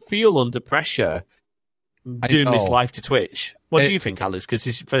don't feel under pressure doing this live to Twitch. What do you think, Alice? Because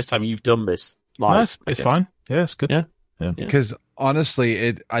this is the first time you've done this live. No, it's fine. Yeah, it's good. Yeah. Because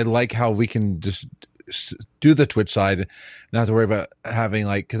honestly, I like how we can just do the Twitch side, not have to worry about having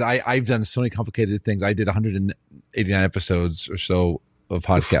because I've done so many complicated things. I did 189 episodes or so of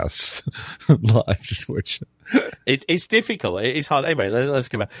podcasts live to Twitch. It's difficult. It's hard. Anyway, let's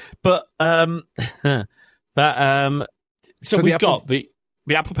go back. But so we've got the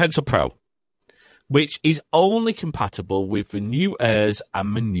Apple Pencil Pro, which is only compatible with the new Airs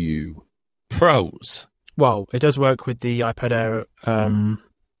and the new Pros. Well, it does work with the iPad Air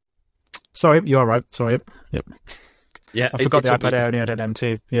Sorry, you are right. Sorry. Yep. Yeah, I forgot the iPad Air only had an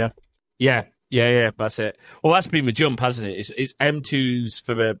M2. Yeah. Yeah, that's it. Well, that's been my jump, hasn't it? It's M2s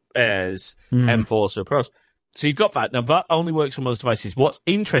for the Airs, M4s for Pros. So you've got that. Now, that only works on most devices. What's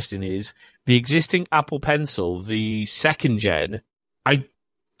interesting is the existing Apple Pencil, the second gen, I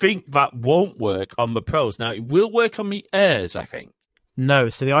think that won't work on the Pros. Now, it will work on the Airs, I think. No,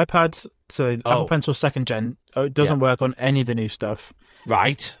 so the Apple Pencil second gen, it doesn't work on any of the new stuff.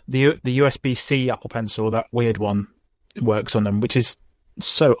 Right. The USB-C Apple Pencil, that weird one, works on them, which is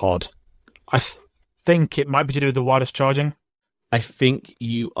so odd. I think it might be to do with the wireless charging. I think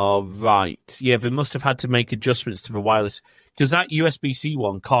you are right. Yeah, they must have had to make adjustments to the wireless, because that USB-C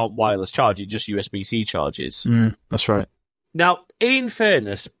one can't wireless charge, it just USB-C charges. That's right. Now, in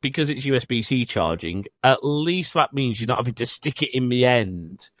fairness, because it's USB-C charging, at least that means you're not having to stick it in the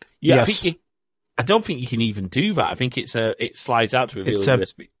end. Yeah, yes. I don't think you can even do that. I think it slides out to a real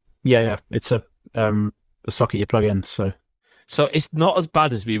USB. Yeah. It's a socket you plug in, so it's not as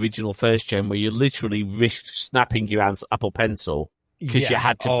bad as the original first gen, where you literally risked snapping your Apple Pencil because you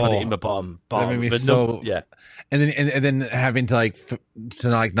had to put it in the bottom. That made me and then having to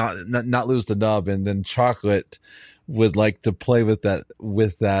not lose the nub, and then Chocolate would like to play with the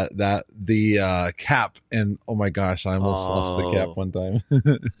cap, and oh my gosh, I almost lost the cap one time.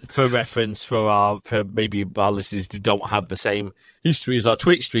 For reference, for maybe our listeners who don't have the same history as our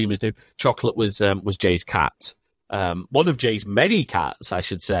Twitch streamers do, Chocolate was Jay's cat. One of Jay's many cats, I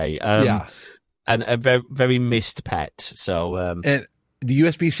should say. And a very, very missed pet. So, and the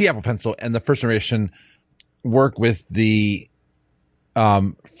USB-C Apple Pencil and the first generation work with the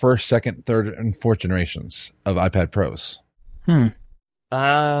first, second, third, and fourth generations of iPad Pros. I'm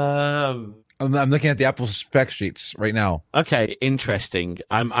looking at the Apple spec sheets right now. Okay, interesting.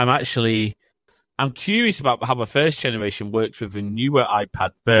 I'm curious about how the first generation works with the newer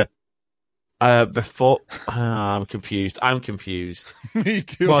iPad, but I'm confused. Me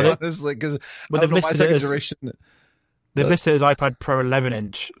too, honestly, because they've listed it as iPad Pro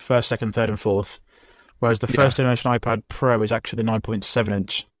 11-inch, first, second, third, and fourth, whereas the first generation iPad Pro is actually the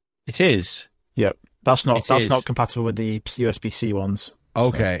 9.7-inch. It is. Yep, that's not compatible with the USB-C ones.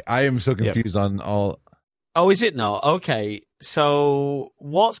 Okay, so. I am so confused on all. Oh, is it not? Okay, so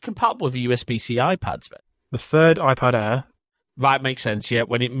what's compatible with USB-C iPads then? The third iPad Air. Right, makes sense, yeah.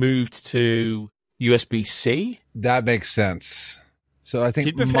 When it moved to USB-C? That makes sense. So I think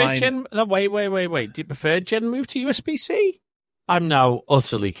Did the third gen... No, wait. Did the third gen move to USB-C? I'm now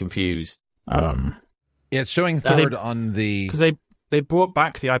utterly confused. It's showing third on the... Because they brought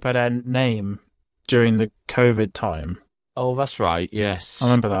back the iPad Air name during the COVID time. Oh, that's right, yes. I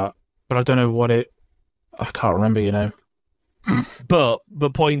remember that. But I don't know what it... I can't remember, you know. But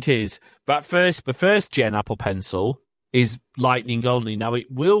the point is, the first gen Apple Pencil is Lightning only. Now, it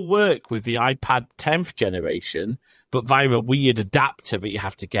will work with the iPad 10th generation, but via a weird adapter that you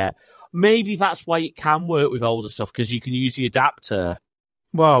have to get. Maybe that's why it can work with older stuff, because you can use the adapter.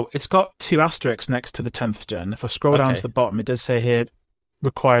 Well, it's got 2 asterisks next to the 10th gen. If I scroll down to the bottom, it does say here,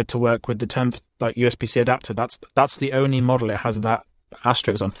 required to work with the 10th USB-C adapter. That's the only model it has that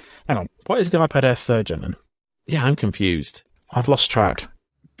asterisk on. Hang on, what is the iPad Air 3rd gen then? Yeah, I'm confused. I've lost track.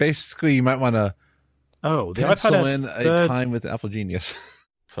 Basically, you might want to the pencil iPad Air in a time with Apple Genius.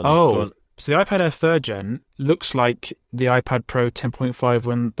 So the iPad Air 3rd gen looks like the iPad Pro 10.5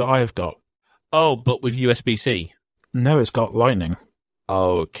 one that I've got. Oh, but with USB-C? No, it's got Lightning.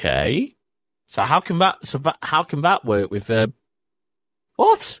 Okay. So how can that work with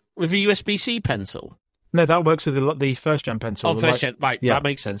what? With a USB-C pencil? No, that works with the first gen pencil. Oh, first gen. Right, yeah. That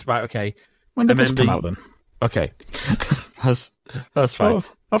makes sense. Right, okay. When did this come out then? Okay. That's fine. Oh,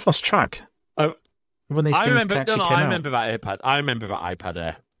 I've lost track. When these things actually came out. I remember that iPad. I remember that iPad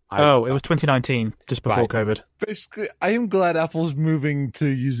Air. It was 2019, just before COVID. Basically, I am glad Apple's moving to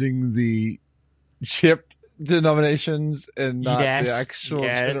using the chip denominations and not the actual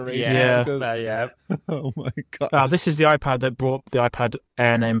generation. Yeah. Oh my god. This is the iPad that brought the iPad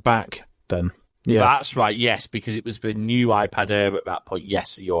Air name back then. Yeah. That's right, yes, because it was the new iPad Air at that point.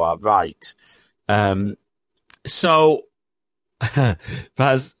 Yes, you are right. So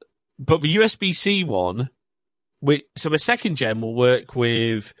but the USB-C one, so the second gen will work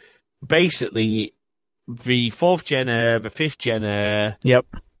with basically the 4th gen Air, the 5th gen Air. Yep.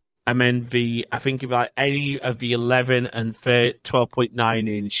 And then I think about any of the 11 and 12.9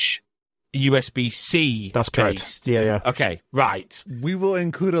 inch USB-C. That's correct. Based. Yeah. Okay, right. We will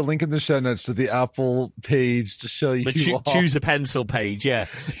include a link in the show notes to the Apple page to show you. But choose a pencil page, yeah.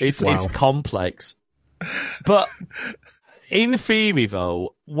 It's complex. But in theory,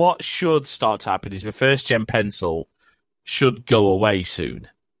 though, what should start to happen is the first gen pencil should go away soon.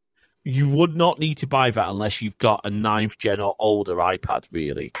 you would not need to buy that unless you've got a 9th gen or older iPad,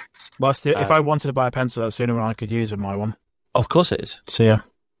 really. Well, if I wanted to buy a pencil, that's the only one I could use with my one. Of course it is. So, yeah.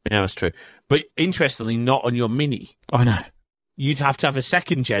 Yeah, that's true. But interestingly, not on your Mini. I know. You'd have to have a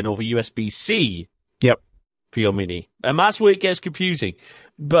 2nd gen over USB-C. Yep. For your Mini. And that's where it gets confusing.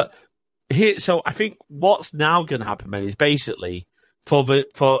 But here, so I think what's now going to happen, man, is basically for the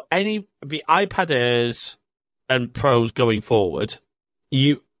iPad Airs and Pros going forward,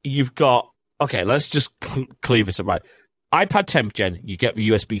 you've got, okay, let's just clear this up right. iPad 10th gen, you get the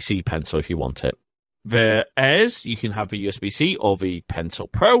USB-C pencil if you want it. The Airs, you can have the USB-C or the Pencil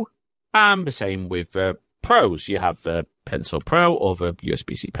Pro, and the same with the Pros. You have the Pencil Pro or the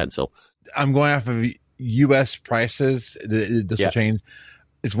USB-C pencil. I'm going off of US prices. This will change.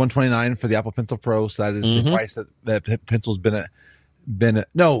 It's $129 for the Apple Pencil Pro, so that is the price that pencil's been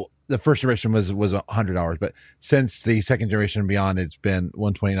no, the first generation was $100, but since the second generation and beyond, it's been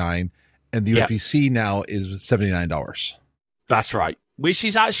 $129, and the USB-C now is $79. That's right, which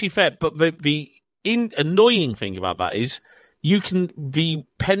is actually fair. But the annoying thing about that is the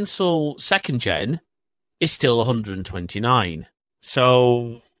Pencil 2nd gen is still $129.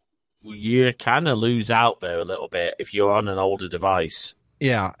 So you kind of lose out there a little bit if you're on an older device.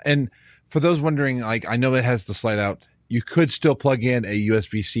 Yeah, and for those wondering, like, I know it has the slide out. You could still plug in a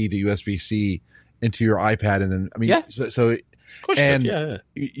USB-C to USB-C into your iPad, and then so and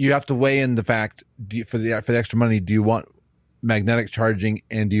you have to weigh in the fact for the extra money. Do you want magnetic charging,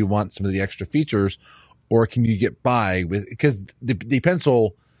 and do you want some of the extra features, or can you get by with, because the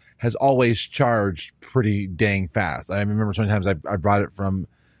pencil has always charged pretty dang fast. I remember sometimes I brought it from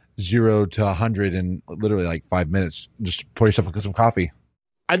 0 to 100 in literally like 5 minutes. Just pour yourself some coffee.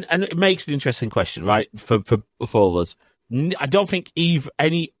 And it makes an interesting question, right? For all of us, I don't think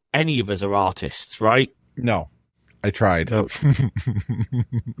any of us are artists, right? No, I tried. No,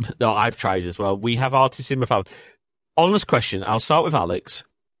 I've tried as well. We have artists in the family. Honest question. I'll start with Alex.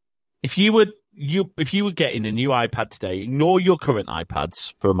 If you were getting a new iPad today, ignore your current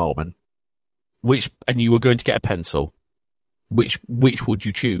iPads for a moment. And you were going to get a pencil, which would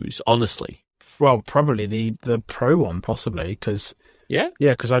you choose? Honestly, well, probably the Pro one, possibly, because.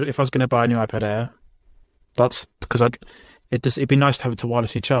 Because if I was going to buy a new iPad Air, that's because it'd be nice to have it to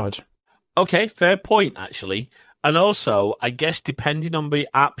wirelessly charge. Okay, fair point, actually. And also, I guess depending on the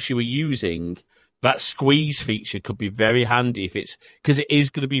apps you were using, that squeeze feature could be very handy because it is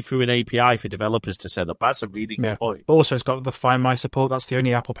going to be through an API for developers to set up. That's a really good point. But also, it's got the Find My support. That's the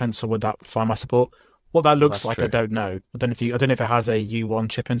only Apple Pencil with that Find My support. What that looks like, true. I don't know. I don't know if it has a U1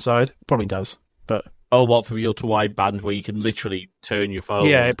 chip inside. It probably does, but. Oh, what, for the ultra-wideband where you can literally turn your phone?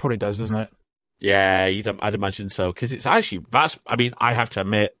 Yeah, it probably does, doesn't it? Yeah, I'd imagine so. Because it's actually, I have to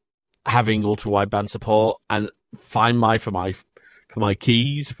admit, having ultra-wideband support and Find My for my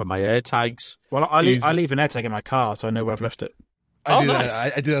keys, for my AirTags. Well, I leave an AirTag in my car, so I know where I've left it. I do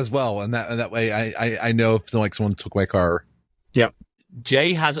that. I do that as well, and that way I know if someone took my car. Yep.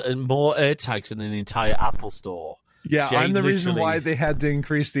 Jay has more AirTags than an entire Apple store. Yeah, Jay, I'm the reason why they had to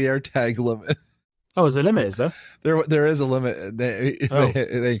increase the AirTag limit. Oh, is there a limit, is there? There is a limit. They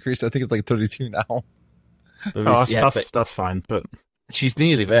increased. I think it's like 32 now. That's fine, but she's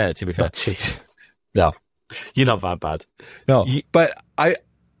nearly there, to be fair. Jeez. No, you're not that bad. No, but I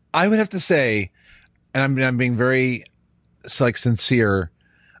would have to say, and I'm being very sincere,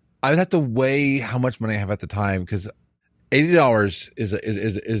 I would have to weigh how much money I have at the time, because $80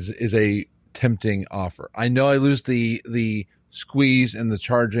 is a tempting offer. I know I lose the squeeze and the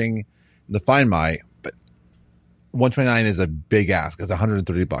charging, the Find My, but $129 is a big ask. It's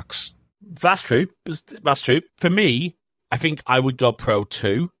 $130. That's true. That's true. For me, I think I would go Pro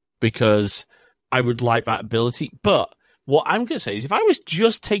 2 because I would like that ability. But what I'm going to say is, if I was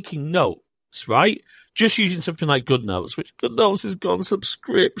just taking notes, right, just using something like GoodNotes, which GoodNotes has gone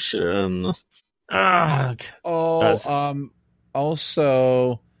subscription.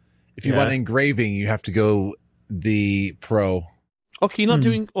 Also, if you want engraving, you have to go the Pro. Okay, you're not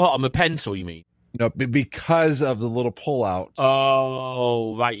doing what on a pencil, you mean? No, because of the little pull-out.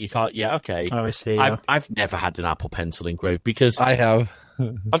 Oh, right, you can't. Yeah, okay. Oh, I see. I've never had an Apple Pencil engraved because I have.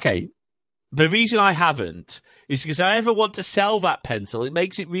 Okay, the reason I haven't is because I ever want to sell that pencil. It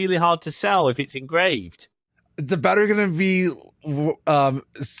makes it really hard to sell if it's engraved. The battery going to be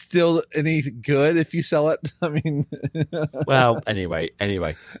still any good if you sell it? I mean, well, anyway.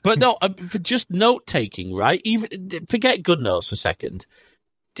 But no, for just note taking, right? Even forget GoodNotes for a second.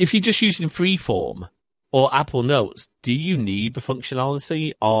 If you're just using Freeform or Apple Notes, do you need the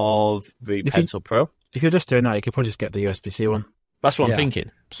functionality of the Pencil Pro? If you're just doing that, you could probably just get the USB-C one. That's what I'm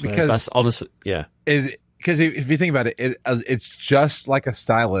thinking. Because that's honestly, yeah. because if you think about it, it's just like a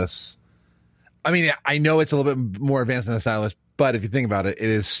stylus. I mean, I know it's a little bit more advanced than a stylus, but if you think about it, it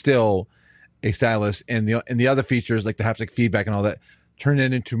is still a stylus, and the other features like the haptic feedback and all that turn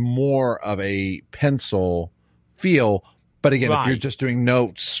it into more of a pencil feel. But again, if you're just doing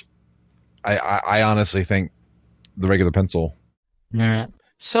notes, I honestly think the regular pencil. Yeah.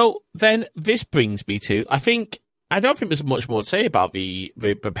 So then this brings me to, I don't think there's much more to say about the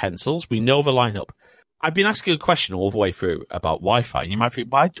pencils. We know the lineup. I've been asking a question all the way through about Wi-Fi, and you might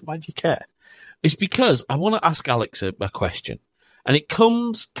think, why do you care? It's because I want to ask Alex a question. And it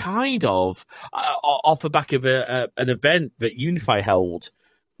comes kind of off the back of an event that Unify held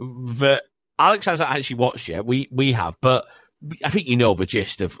that Alex hasn't actually watched yet. We have, but I think you know the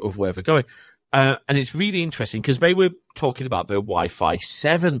gist of where they're going. And it's really interesting because they were talking about their Wi-Fi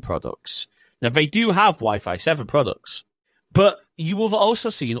 7 products. Now, they do have Wi-Fi 7 products, but you have also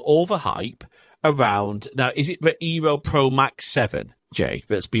seen all the hype around, now, is it the Eero Pro Max 7, Jay,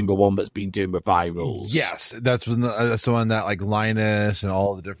 that's been the one that's been doing the virals? Yes, that's the one that like Linus and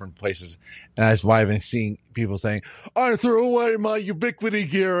all the different places. And that's why I've been seeing people saying, I threw away my Ubiquity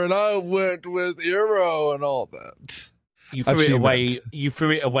gear and I went with Eero and all that. You threw it away. You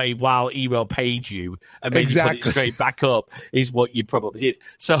threw it away while Eero paid you, and then you put it straight back up. Is what you probably did.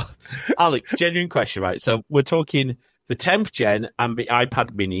 So, Alex, genuine question, right? So we're talking the 10th gen and the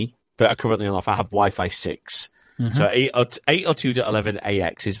iPad Mini that are currently on offer have Wi-Fi 6. Mm-hmm. So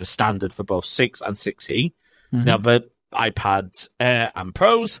 802.11ax is the standard for both 6 and 6E. Mm-hmm. Now the iPads Air and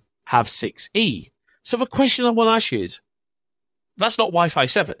Pros have 6E. So the question I want to ask you is, that's not Wi-Fi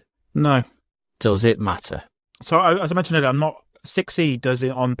 7. No. Does it matter? So as I mentioned earlier, I'm not 6E. Does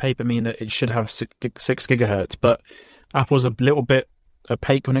it on paper mean that it should have 6 gigahertz? But Apple's a little bit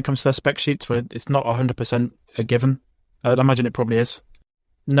opaque when it comes to their spec sheets, where it's not 100% a given. I'd imagine it probably is.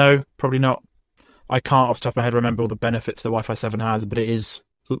 No, probably not. I can't off the top of my head remember all the benefits that Wi-Fi 7 has, but it is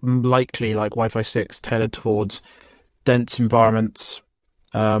likely like Wi-Fi 6 tailored towards dense environments.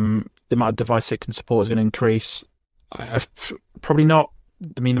 The amount of device it can support is going to increase. Probably not.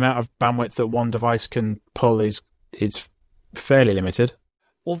 I mean, the amount of bandwidth that one device can pull is fairly limited.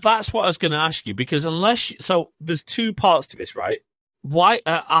 Well, that's what I was going to ask you, because so there's two parts to this, right? Why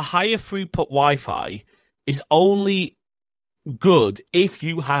a higher throughput Wi-Fi is only good if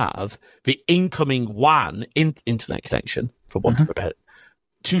you have the incoming WAN internet connection, for want of a better,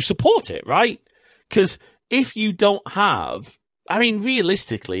 to support it, right? Because if you don't have, I mean,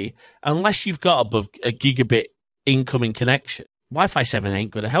 realistically, unless you've got above a gigabit incoming connection, Wi-Fi 7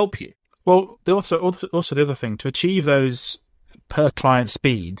 ain't going to help you. Well, also the other thing, to achieve those per client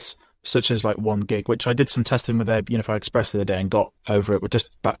speeds, such as like 1 gig, which I did some testing with their Unified Express the other day and got over it with just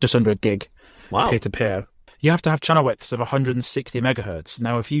under a gig peer-to-peer. You have to have channel widths of 160 megahertz.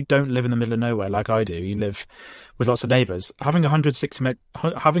 Now, if you don't live in the middle of nowhere like I do, you live with lots of neighbours, having 160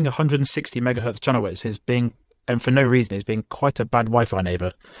 megahertz channel widths is being, and for no reason, is being quite a bad Wi-Fi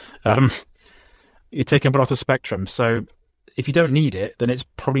neighbour. You're taking up a lot of spectrum. So if you don't need it, then it's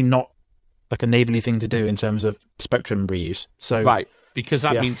probably not like a neighbourly thing to do in terms of spectrum reuse. So right, because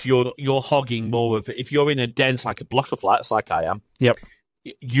that means you're hogging more of, if you're in a dense, like a block of flats like I am. Yep.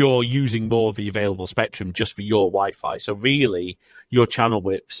 You're using more of the available spectrum just for your Wi-Fi. So really, your channel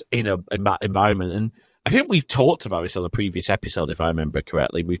widths in that environment. And I think we've talked about this on a previous episode, if I remember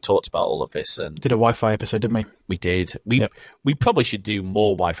correctly. We've talked about all of this. And did a Wi-Fi episode, didn't we? We did. We probably should do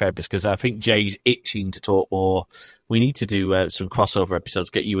more Wi-Fi episodes, because I think Jay's itching to talk more. We need to do some crossover episodes,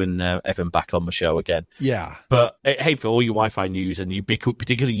 get you and Evan back on the show again. Yeah. But hey, for all your Wi-Fi news and you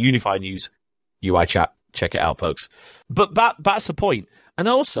particularly Unify news, UI chat, check it out, folks. But that's the point. And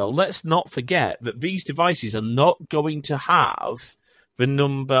also, let's not forget that these devices are not going to have the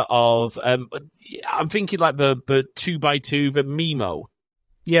number of, I'm thinking like the 2x2, the MIMO.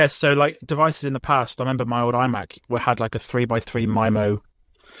 Yeah, so like devices in the past, I remember my old iMac had like a 3x3 MIMO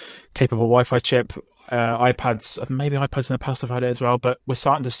capable Wi-Fi chip. iPads, maybe iPads in the past have had it as well, but we're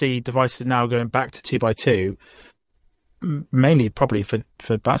starting to see devices now going back to 2x2, mainly probably for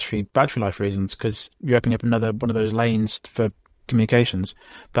battery life reasons, because you're opening up another one of those lanes for communications.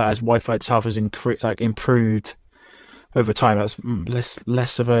 But as Wi-Fi itself has improved over time, that's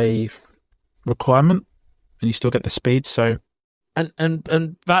less of a requirement, and you still get the speed. So,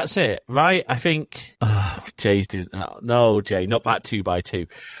 and that's it, right? I think Jay's doing no, Jay, not that 2x2.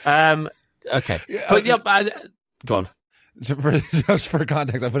 Okay, but go on. So just for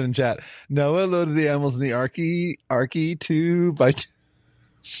context, I put in chat. Noah loaded the animals in the Arky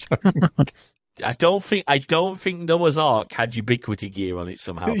 2x2. I don't think Noah's Ark had Ubiquity gear on it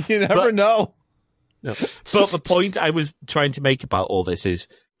somehow. You never know. No. But the point I was trying to make about all this is,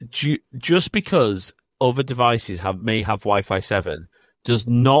 just because other devices may have Wi-Fi 7 does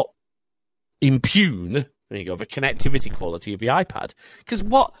not impugn, there you go, the connectivity quality of the iPad. Because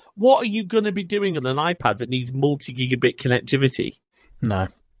what are you going to be doing on an iPad that needs multi-gigabit connectivity? No.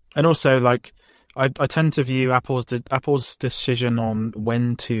 And also, like, I tend to view Apple's decision on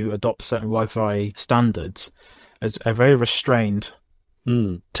when to adopt certain Wi-Fi standards as a very restrained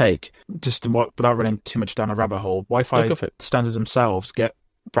take. Just without running too much down a rabbit hole, Wi-Fi standards themselves get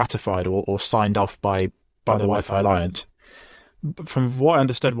ratified or signed off by the Wi-Fi Alliance. From what I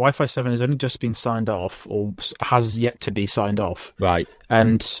understood, Wi-Fi 7 has only just been signed off, or has yet to be signed off. Right.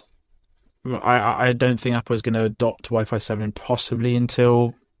 And I don't think Apple is going to adopt Wi-Fi 7 possibly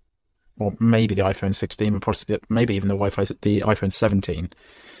until, or maybe the iPhone 16, but possibly maybe even the iPhone 17.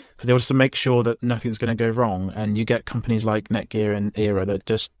 Because they want to make sure that nothing's going to go wrong, and you get companies like Netgear and Era that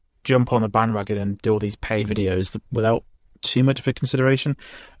just jump on the bandwagon and do all these paid videos without too much of a consideration.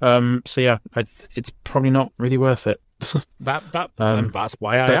 So yeah, it's probably not really worth it. That's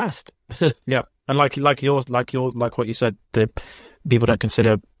why I asked. Yeah, and like what you said, the people don't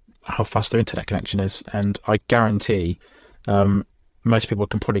consider how fast their internet connection is, and I guarantee most people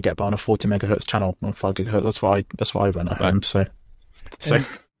can probably get by on a 40 megahertz channel on 5 gigahertz. That's why I run at home. So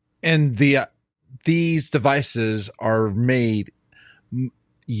and these devices are made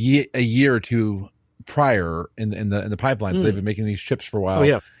a year or two prior in the pipeline. So they've been making these chips for a while. Oh,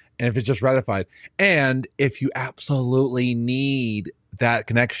 yeah. And if it's just ratified, and if you absolutely need that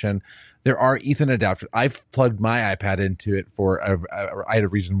connection, there are Ethernet adapters. I've plugged my iPad into it I had a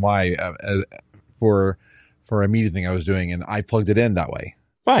reason why for a meeting thing I was doing, and I plugged it in that way.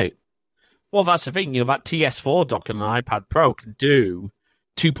 Right. Well, that's the thing. That TS4 dock on an iPad Pro can do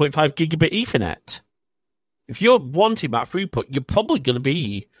 2.5 gigabit Ethernet. If you're wanting that throughput, you're probably going to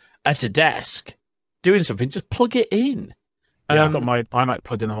be at a desk doing something. Just plug it in. Yeah, I've got my iMac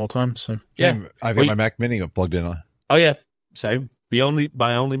plugged in the whole time. So yeah, I've got my Mac Mini plugged in. Oh yeah, so and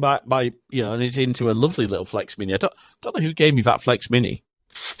it's into a lovely little Flex Mini. I don't know who gave me that Flex Mini.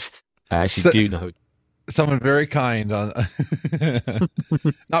 I actually do know. Someone very kind on.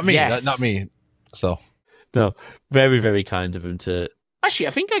 Not me. Yes. Not me. So no, very very kind of him to. Actually,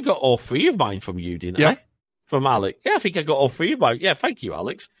 I think I got all three of mine from you, didn't I? From Alex. Yeah, I think I got all three of mine. Yeah, thank you,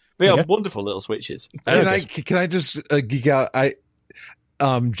 Alex. They are wonderful little switches. Can I just geek out?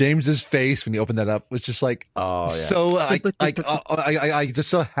 James's face when you opened that up was just like, so I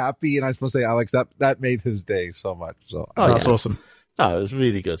just so happy, and I was supposed to say, Alex, that made his day so much. So that's awesome. Oh, it was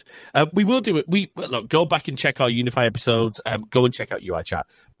really good. We will do it. Go back and check our Unify episodes. Go and check out UI Chat.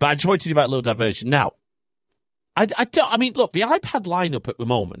 But I just wanted to do that little diversion now. I mean, look, the iPad lineup at the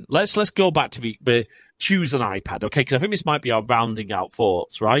moment. Let's go back to the choose an iPad, okay? Because I think this might be our rounding out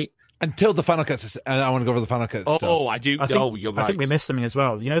thoughts, right? Until the Final Cut, and I want to go over the Final Cut stuff. Oh, I do. You're right. I think we missed something as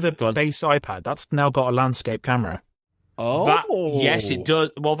well. You know the base iPad that's now got a landscape camera. Oh, yes, it does.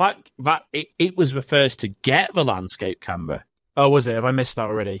 Well, it was the first to get the landscape camera. Oh, was it? Have I missed that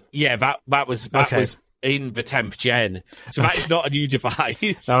already? Yeah, that was in the 10th gen. So that is not a new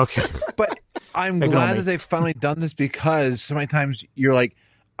device. Okay, but I'm glad that they've finally done this, because so many times you're like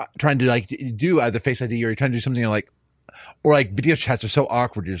trying to do either Face ID or you're trying to do something or video chats are so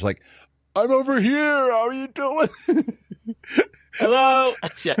awkward. You're just like, I'm over here. How are you doing? Hello.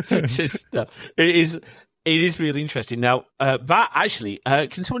 Yeah, it is really interesting. Now, that actually,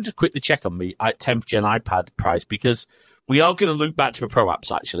 can someone just quickly check on me at 10th gen iPad price, because we are going to loop back to the Pro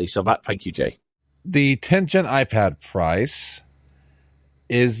apps actually. So thank you, Jay. The 10th gen iPad price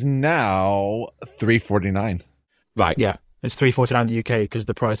is now $349. Right. Yeah, it's $349 in the UK because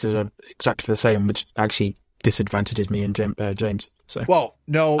the prices are exactly the same, which actually disadvantages me and James. So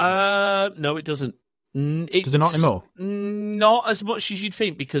no, it doesn't. Does it not anymore? Not as much as you'd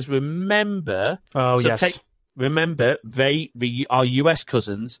think, because remember. Remember, our US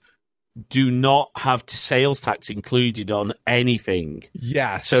cousins do not have sales tax included on anything.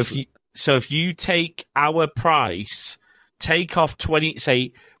 Yes. So if you take our price, take off 20,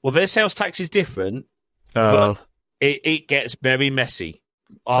 say, well, their sales tax is different. But it gets very messy.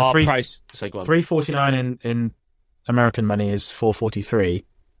 Our price, so go on. $349 in American money is $443.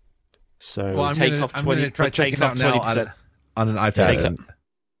 So take off 20. Try taking off 20% on an iPad.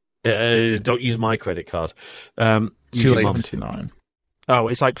 Don't use my credit card. $2.79. Oh,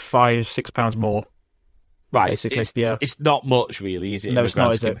 it's like £5-6 more. Right, basically. It's not much, really, is it? No, it's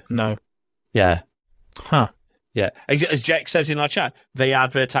not, is it? No. Yeah. Huh. Yeah. As Jack says in our chat, they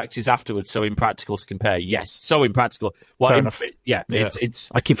add their taxes afterwards, so impractical to compare. Yes, so impractical. Fair enough. Yeah,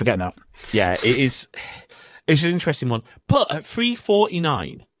 it's. I keep forgetting that. Yeah, it is. It's an interesting one. But at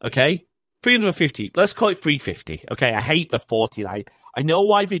 $349, okay? $350, let's call it $350, okay? I hate the $49. I know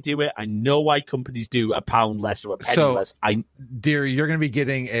why they do it. I know why companies do a pound less or a penny less. Dear, you're going to be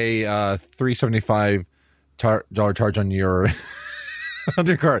getting a $375 charge on your on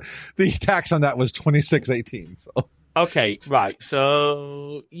your card. The tax on that was $26.18. So okay, right.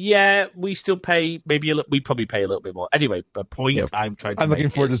 So yeah, we still pay maybe we probably pay a little bit more. Anyway, the point I'm looking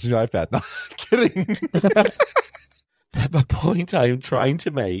forward to this new iPad. No, kidding. The point I'm trying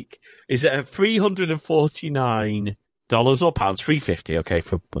to make is that at $349 or pounds, $350. Okay,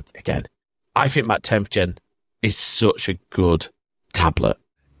 but again, I think that 10th gen is such a good tablet,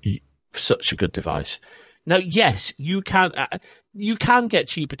 such a good device. Now, yes, you can get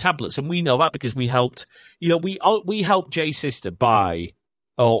cheaper tablets, and we know that because we helped. We helped Jay's sister buy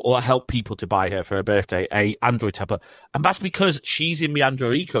or help people to buy her for her birthday a Android tablet, and that's because she's in the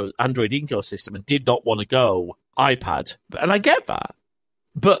Android ecosystem and did not want to go iPad, and I get that.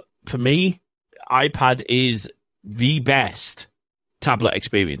 But for me, iPad is the best tablet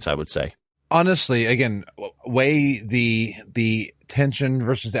experience, I would say. Honestly, again, weigh the tension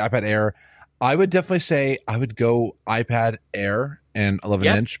versus the iPad Air. I would definitely say I would go iPad Air and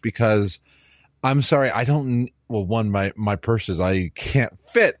 11-inch because I'm sorry, I don't. Well, one, my purses, I can't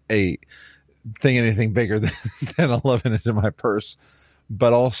fit anything bigger than 11-inch in my purse,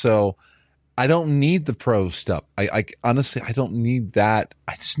 but also I don't need the pro stuff. I honestly, I don't need that.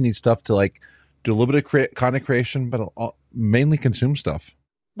 I just need stuff to like do a little bit of content creation, but I'll mainly consume stuff.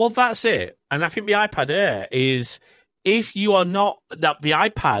 Well, that's it. And I think the iPad Air is, if you are not, that the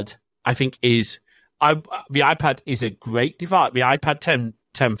iPad, I think the iPad is a great device. The iPad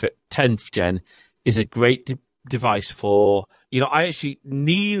 10th gen is a great device for, I actually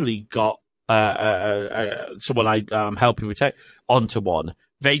nearly got someone I'm helping with tech onto one.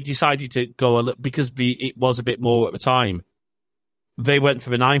 They decided to go a little, because it was a bit more at the time. They went for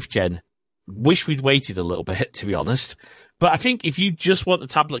the 9th gen. Wish we'd waited a little bit, to be honest. But I think if you just want a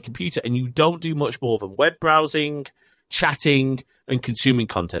tablet computer and you don't do much more than web browsing, chatting, and consuming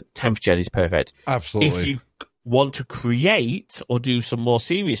content, 10th gen is perfect. Absolutely. If you want to create or do some more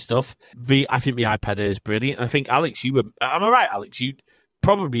serious stuff, I think the iPad Air is brilliant. And I think, Alex, am I right, Alex? You'd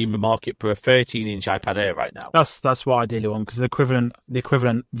probably in the market for a 13-inch iPad Air right now. That's what I ideally want, because the equivalent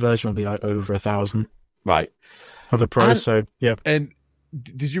version will be like over 1,000. Right. Of the Pro, so yeah. And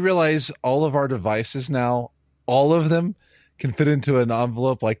did you realize all of our devices now, all of them, can fit into an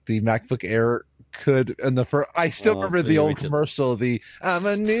envelope like the MacBook Air could? And I still remember the old commercial, I'm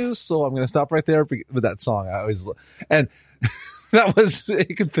a new soul. I'm going to stop right there with that song. And that was,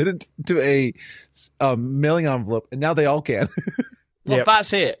 it could fit into a mailing envelope, and now they all can. Well,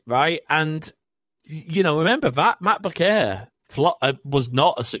 that's it, right? And, remember that MacBook Air was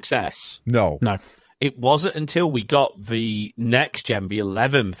not a success. No. It wasn't until we got the next gen, the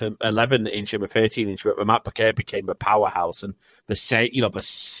 11-inch and the 13-inch, where the MacBook Air became a powerhouse and the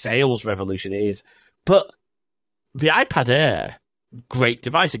sales revolution it is. But the iPad Air, great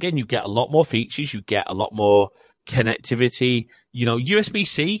device. Again, you get a lot more features. You get a lot more connectivity.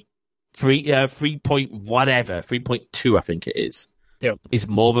 USB-C, 3.2, I think it is. Yep. Is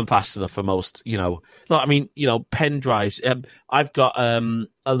more than fast enough for most, pen drives. I've got a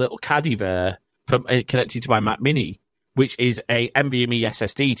little caddy there connected to my Mac Mini, which is a NVMe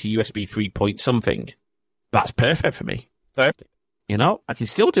SSD to USB 3 something. That's perfect for me. Perfect. I can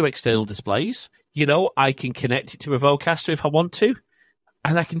still do external displays. I can connect it to a Vocaster if I want to,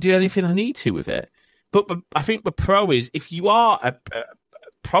 and I can do anything I need to with it. But I think the Pro is, if you are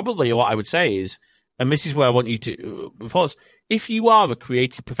probably what I would say is, and this is where I want you to thoughts. If you are a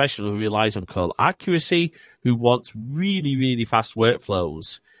creative professional who relies on code accuracy, who wants really, really fast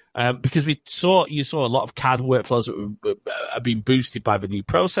workflows, because you saw a lot of CAD workflows that have been boosted by the new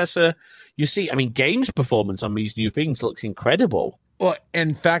processor. You see, games performance on these new things looks incredible. Well,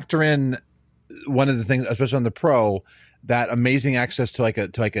 and factor in one of the things, especially on the Pro, that amazing access to like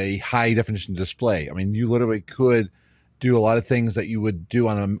a high definition display. You literally could do a lot of things that you would do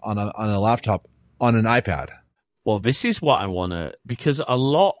on a laptop on an iPad. Well, this is what I want to, because a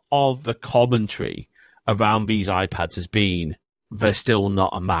lot of the commentary around these iPads has been, they're still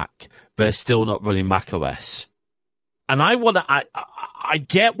not a Mac. They're still not running Mac OS. And I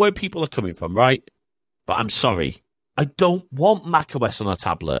get where people are coming from, right? But I'm sorry. I don't want Mac OS on a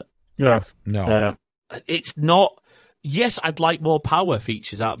tablet. Yeah. No. It's not. Yes, I'd like more power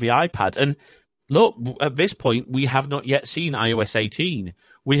features out of the iPad. And look, at this point, we have not yet seen iOS 18.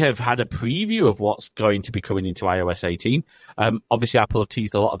 We have had a preview of what's going to be coming into iOS 18. Obviously, Apple have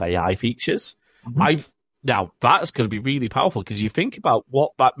teased a lot of AI features. Mm-hmm. Now, that's going to be really powerful, because you think about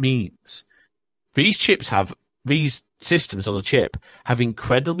what that means. These systems on a chip have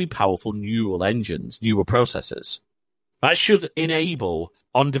incredibly powerful neural engines, neural processors. That should enable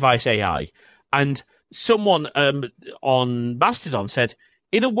on-device AI. And someone on Mastodon said,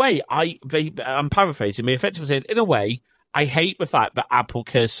 in a way, I'm paraphrasing, they effectively said, in a way, I hate the fact that Apple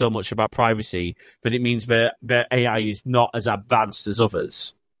cares so much about privacy that it means their AI is not as advanced as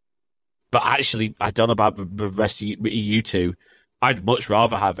others. But actually, I don't know about the rest of you two. I'd much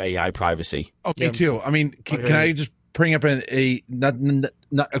rather have AI privacy. Oh, me too. I mean, can I just bring up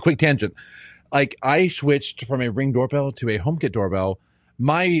not a quick tangent? Like, I switched from a Ring doorbell to a HomeKit doorbell.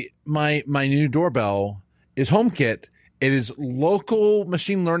 My new doorbell is HomeKit. It is local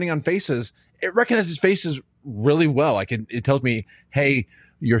machine learning on faces. It recognizes faces really well. It tells me, hey,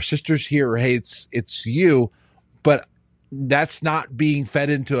 your sister's here, or hey, it's you. But that's not being fed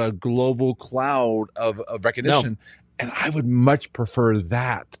into a global cloud of recognition. No. And I would much prefer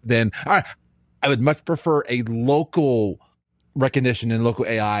that than I would much prefer a local recognition and local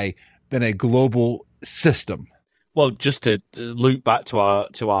AI than a global system. Well, just to loop back to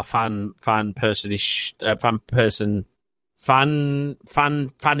our fanny,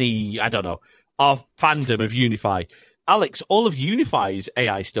 I don't know, our fandom of Unify. Alex, all of Unify's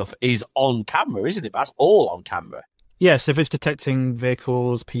AI stuff is on camera, isn't it? That's all on camera. Yes, if it's detecting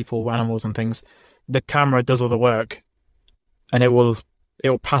vehicles, people, animals, and things, the camera does all the work. And it will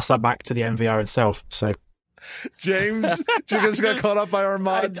pass that back to the NVR itself. So, James just got caught up by our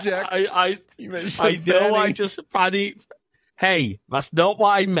mod, Jack. I know. I just panicked. Hey, that's not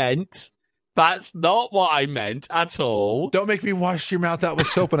what I meant. That's not what I meant at all. Don't make me wash your mouth out with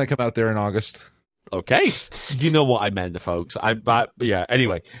soap when I come out there in August. Okay, you know what I meant, folks. Yeah.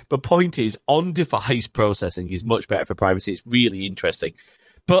 Anyway, the point is, on-device processing is much better for privacy. It's really interesting.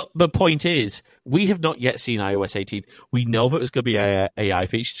 But the point is, we have not yet seen iOS 18. We know that there's going to be AI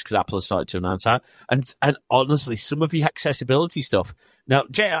features because Apple has started to announce that. And honestly, some of the accessibility stuff. Now,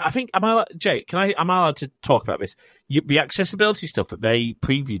 Jay, am I allowed to talk about this? The accessibility stuff that they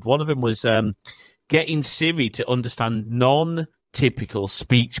previewed, one of them was getting Siri to understand non-typical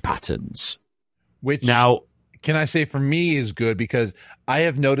speech patterns. Which, now, can I say for me is good because I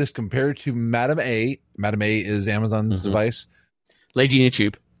have noticed compared to Madam A is Amazon's device. Lady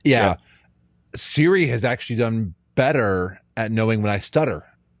YouTube. Yeah. Siri has actually done better at knowing when I stutter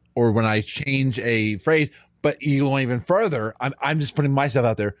or when I change a phrase. But you go even further. I'm just putting myself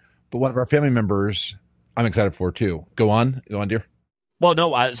out there. But one of our family members, I'm excited for too. Go on, dear. Well,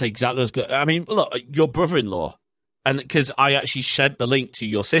 no, that's exactly as good. I mean, look, your brother-in-law, and because I actually sent the link to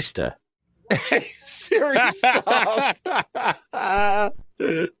your sister. Siri, stop.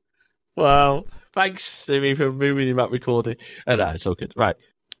 Wow. Thanks, Siri, for moving that recording. No, it's all good. Right.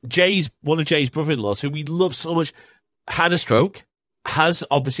 One of Jay's brother-in-laws, who we love so much, had a stroke, has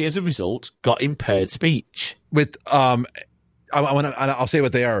obviously, as a result, got impaired speech. With, I'll say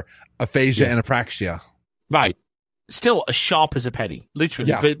what they are, aphasia and apraxia. Right. Still as sharp as a penny,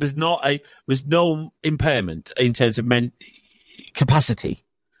 literally. Yeah. But was no impairment in terms of capacity.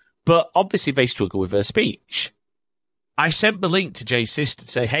 But obviously they struggle with her speech. I sent the link to Jay's sister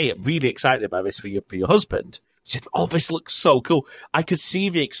to say, hey, I'm really excited about this for your husband. She said, oh, this looks so cool. I could see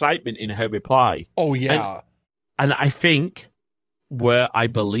the excitement in her reply. Oh, yeah. And I think where I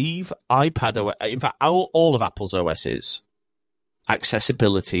believe iPadOS, in fact, all of Apple's OSs,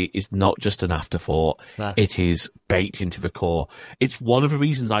 accessibility is not just an afterthought. Nah. It is baked into the core. It's one of the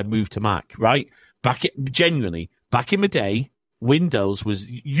reasons I moved to Mac, right? Back in the day, Windows was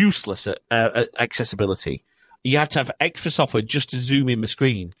useless at accessibility. You had to have extra software just to zoom in the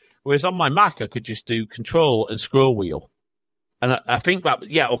screen. Whereas on my Mac, I could just do Control and scroll wheel. And I think that,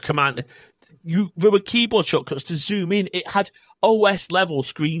 or Command. There were keyboard shortcuts to zoom in. It had OS-level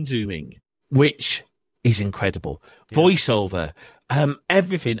screen zooming, which is incredible. Yeah. VoiceOver,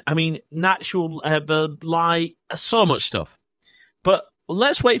 everything. I mean, natural, the light, so much stuff. But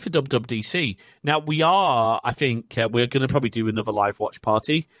let's wait for WWDC. Now, I think, we're going to probably do another live watch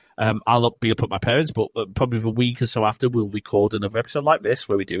party. I'll be up at my parents', but probably a week or so after, we'll record another episode like this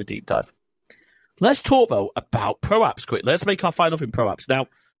where we do a deep dive. Let's talk, though, about Pro Apps quick. Let's make our final thing Pro Apps. Now,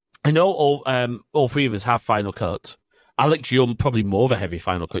 I know all three of us have Final Cut. Alex, you're probably more of a heavy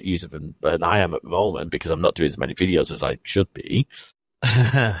Final Cut user than I am at the moment because I'm not doing as many videos as I should be.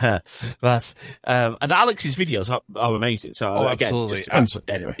 And Alex's videos are amazing. So again,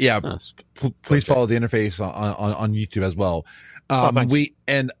 absolutely. Anyway, yeah. Please follow the interface on YouTube as well.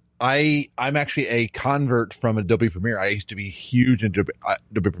 I'm actually a convert from Adobe Premiere. I used to be huge into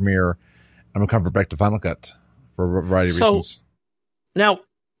Adobe Premiere. I'm a convert back to Final Cut for a variety of reasons. Now,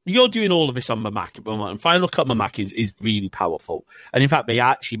 you're doing all of this on my Mac at the moment, and Final Cut on my Mac is really powerful. And in fact, they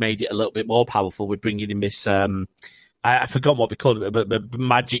actually made it a little bit more powerful with bringing in this, I forgot what they called it, but the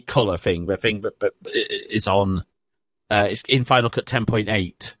magic color thing, the thing that is on It's in Final Cut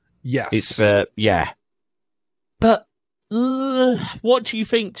 10.8. Yes. It's for, yeah. But what do you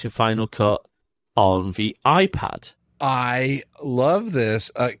think to Final Cut on the iPad? I love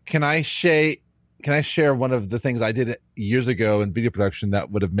this. Can I share one of the things I did years ago in video production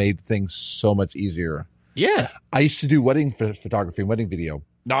that would have made things so much easier? Yeah. I used to do wedding photography and wedding video.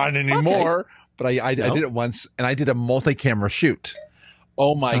 Not anymore, but I did it once, and I did a multi-camera shoot.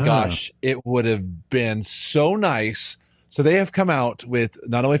 Oh my gosh, it would have been so nice. So they have come out with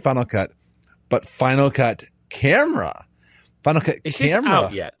not only Final Cut, but Final Cut Camera. Final Cut Is Camera. this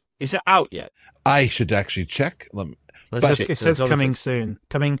out yet? Is it out yet? I should actually check. It says coming soon.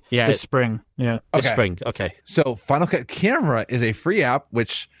 Coming this spring. Yeah. This spring. Okay. So Final Cut Camera is a free app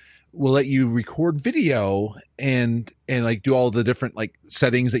which will let you record video and like do all the different like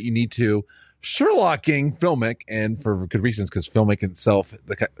settings that you need to. Sherlocking Filmic, and for good reasons, because Filmic itself,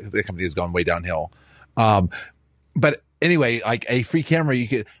 the company has gone way downhill. But anyway, like a free camera you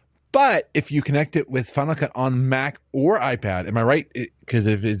could. But if you connect it with Final Cut on Mac or iPad, am I right? Because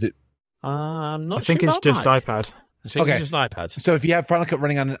is it? I'm not. I think it's just iPad. I think it's just iPad. So if you have Final Cut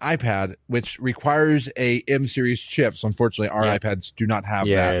running on an iPad, which requires a M series chips, unfortunately our iPads do not have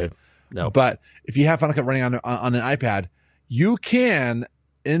that. No. But if you have Final Cut running on an iPad, you can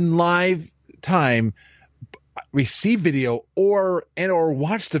in live time receive video or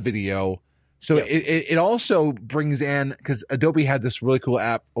watch the video. So it also brings in, because Adobe had this really cool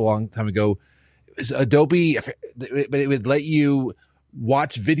app a long time ago. Adobe, but it would let you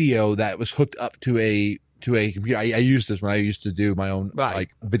watch video that was hooked up to a computer. I used this when I used to do my own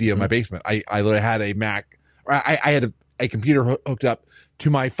like video in my basement. I literally had a Mac, or I had a computer hooked up to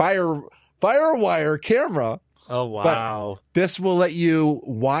my FireWire camera. Oh wow! But this will let you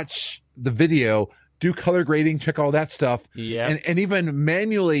watch the video, do color grading, check all that stuff, and even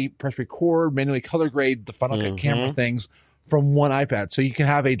manually press record, manually color grade the Final Cut camera things from one iPad. So you can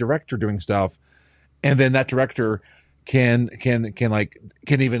have a director doing stuff, and then that director can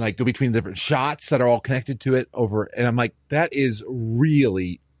even like go between different shots that are all connected to it over. And I'm like, that is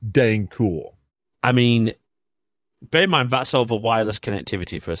really dang cool. I mean, bear in mind that's over wireless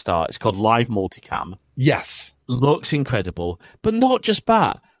connectivity for a start. It's called Live Multicam. Yes, looks incredible, but not just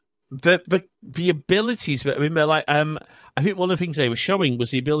that. The abilities. I mean, like I think one of the things they were showing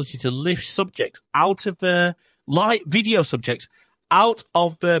was the ability to lift subjects out of the video subjects out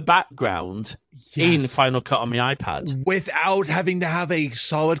of the background in Final Cut on the iPad without having to have a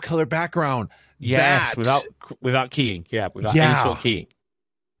solid color background. Yes, without keying. Yeah, without any sort of keying.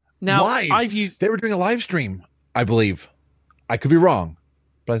 Now, they were doing a live stream, I believe. I could be wrong,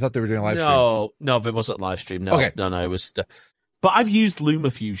 but I thought they were doing a live stream. No, it wasn't live stream. No, okay. no, it was. But I've used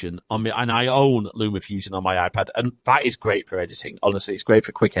LumaFusion on me, and I own LumaFusion on my iPad, and that is great for editing. Honestly, it's great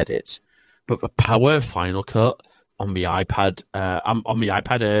for quick edits. But the power of Final Cut on the iPad, on the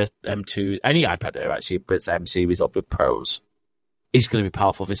iPad Air M2, any iPad Air actually, but it's M series or the Pros, is going to be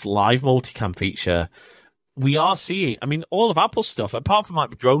powerful. This live multicam feature, we are seeing. I mean, all of Apple's stuff, apart from like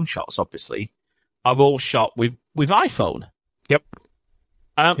the drone shots, obviously, are all shot with iPhone. Yep.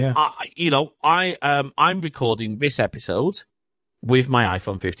 I'm recording this episode with my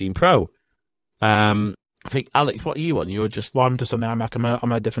iPhone 15 Pro. I think, Alex, what are you on? You're just... Well, I'm just on the iMac.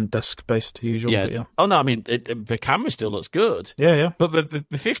 I'm a different desk-based to usual. Yeah. But yeah. Oh, no, I mean, the camera still looks good. Yeah. But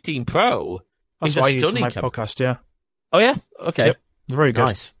the 15 Pro is a stunning camera. Podcast, yeah. Oh, yeah? Okay. Yep. It's very good.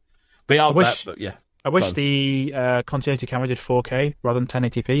 Nice. They are, I wish the continuity camera did 4K rather than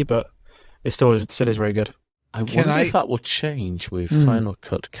 1080p, but it still is very good. I wonder if that will change with Final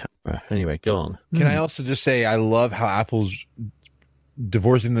Cut camera. Anyway, go on. Can I also just say I love how Apple's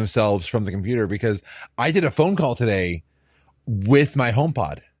divorcing themselves from the computer, because I did a phone call today with my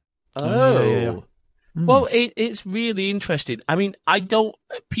HomePod. Oh. Well, it's really interesting. I mean,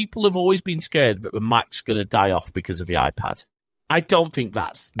 people have always been scared that the Mac's going to die off because of the iPad. I don't think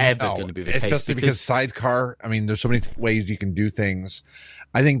that's ever going to be the case. Especially because Sidecar, I mean, there's so many ways you can do things.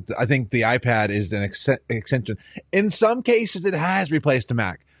 I think the iPad is an extension. In some cases, it has replaced the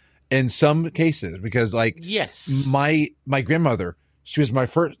Mac. In some cases, because like, yes, my grandmother, she was the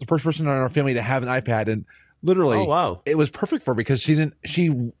first person in our family to have an iPad, and literally, it was perfect for her because she didn't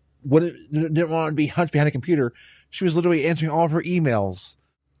want to be hunched behind a computer. She was literally answering all of her emails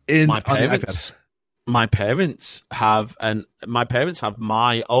on the iPad. My parents have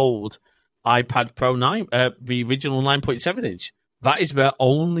my old iPad Pro 9, the original 9.7 inch. That is their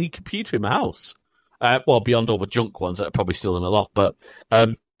only computer in my house. Beyond all the junk ones that are probably still in a loft, but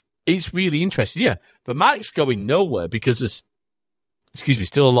it's really interesting. Yeah, the Mac's going nowhere because there's,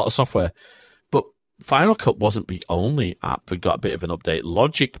 still a lot of software. But Final Cut wasn't the only app that got a bit of an update.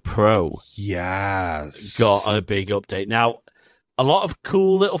 Logic Pro got a big update. Now, a lot of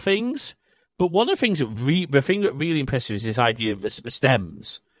cool little things, but one of the things the thing that really impressed me is this idea of the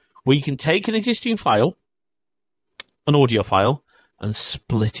stems, where you can take an existing file, an audio file, and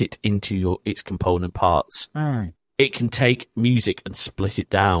split it into its component parts. It can take music and split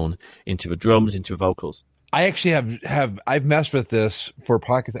it down into the drums, into the vocals. I actually I've messed with this for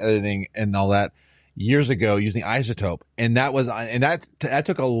podcast editing and all that years ago using Isotope, and that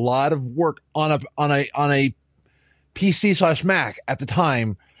took a lot of work on a PC/Mac at the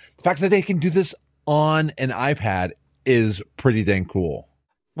time. The fact that they can do this on an iPad is pretty dang cool.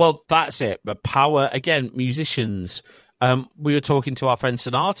 Well, that's it. The power, again, musicians. We were talking to our friend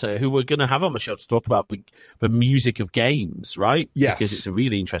Sonata, who we're going to have on the show to talk about the music of games, right? Yes. Because it's a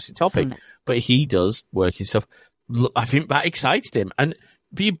really interesting topic. But he does working stuff. I think that excited him. And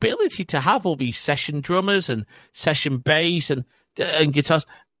the ability to have all these session drummers and session bass and guitars.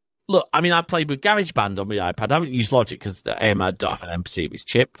 Look, I mean, I played with GarageBand on my iPad. I haven't used Logic because I don't have an M series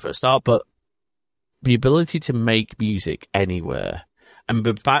chip for a start. But the ability to make music anywhere, and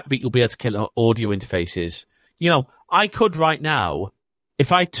the fact that you'll be able to get audio interfaces, I could right now,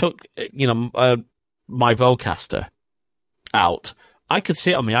 if I took, my Vocaster out, I could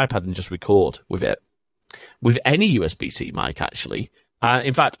sit on my iPad and just record with it, with any USB-C mic, actually.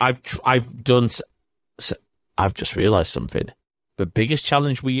 In fact, I've just realised something. The biggest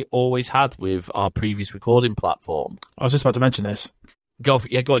challenge we always had with our previous recording platform. I was just about to mention this. Go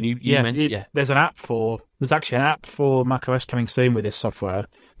on. You mentioned. There's actually an app for macOS coming soon with this software,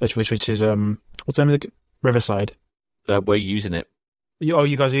 which is what's the name of the Riverside? We're using it.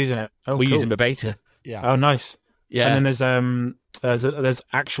 You guys are using it? Oh, we're cool. using the beta. Yeah. Oh, nice. Yeah. And then there's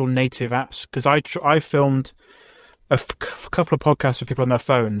actual native apps, because I filmed a couple of podcasts with people on their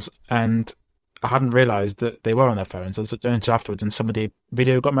phones, and I hadn't realised that they were on their phones until afterwards, and some of the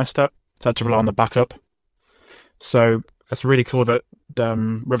video got messed up, so I had to rely on the backup. So it's really cool that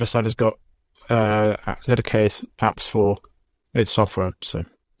Riverside has got dedicated apps for its software, so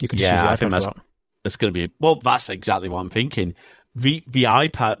you can just use the iPad for that. It's going to be... Well, that's exactly what I'm thinking. The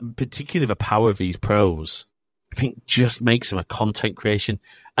iPad, particularly the power of these Pros, I think just makes them a content creation.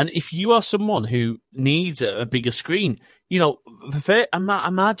 And if you are someone who needs a bigger screen,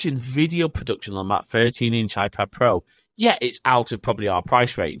 imagine video production on that 13-inch iPad Pro. Yeah, it's out of probably our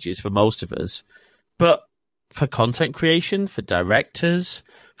price ranges for most of us. But for content creation, for directors,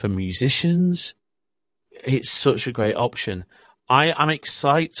 for musicians, it's such a great option. I'm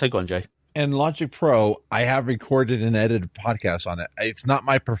excited. So go on, Jay. And Logic Pro, I have recorded and edited podcasts on it. It's not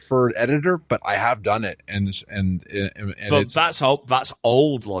my preferred editor, but I have done it, and but that's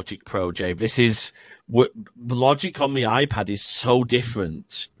old Logic Pro, Jay. This is Logic on the iPad is so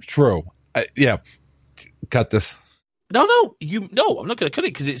different. True. Yeah. Cut this. No, I'm not going to cut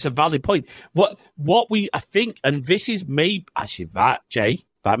it because it's a valid point. What I think, and this is Jay,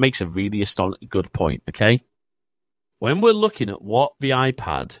 that makes a really good point. Okay, when we're looking at what the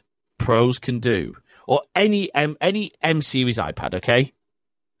iPad Pros can do, or any M series iPad, okay?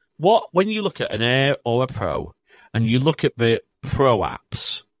 When you look at an Air or a Pro, and you look at the Pro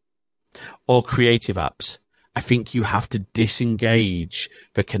apps or creative apps, I think you have to disengage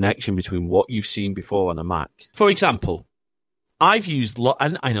the connection between what you've seen before on a Mac. For example, I've used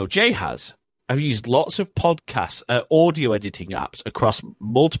and I know Jay has. I've used lots of podcasts, audio editing apps across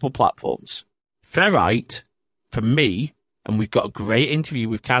multiple platforms. Ferrite, for me. And we've got a great interview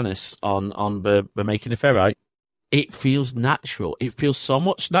with Canis on the making of Ferrite. It feels natural. It feels so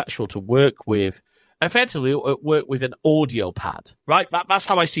much natural to work with, effectively work with an audio pad, right? That's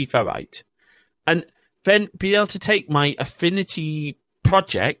how I see Ferrite. And then be able to take my Affinity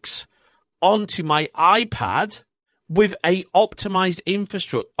projects onto my iPad with a optimized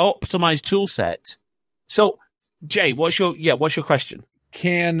optimized tool set. So, Jay, what's your question?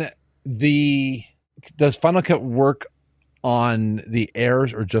 Does Final Cut work on the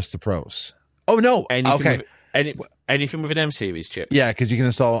Airs or just the Pros? Oh no. Anything with an M series chip. Yeah, because you can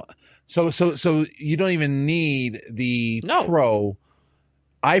install. So you don't even need the Pro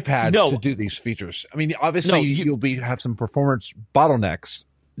iPads to do these features. I mean, obviously you'll have some performance bottlenecks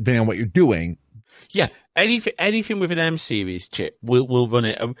depending on what you're doing. Yeah, anything with an M series chip will run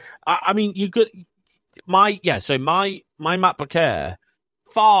it. I mean, you could my MacBook Air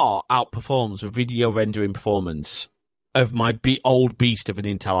far outperforms the video rendering performance of my old beast of an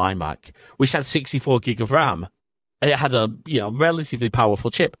Intel iMac, which had 64 gig of RAM. It had a relatively powerful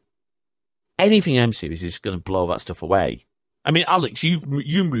chip. Anything M series is going to blow that stuff away. I mean, Alex, you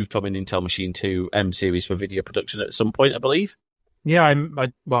moved from an Intel machine to M series for video production at some point, I believe. Yeah,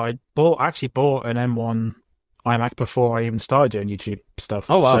 I actually bought an M1 iMac before I even started doing YouTube stuff.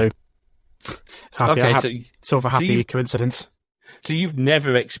 Oh, wow. So sort of a happy coincidence. So you've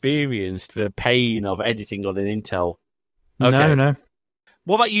never experienced the pain of editing on an Intel? Okay. No.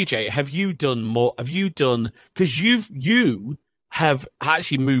 What about you, Jay? Have you done more? Because you have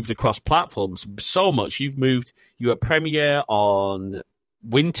actually moved across platforms so much. You were at Premiere on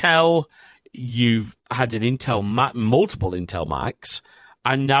Wintel. You've had an Intel Mac, multiple Intel Macs,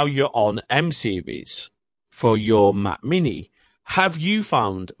 and now you're on M series for your Mac Mini. Have you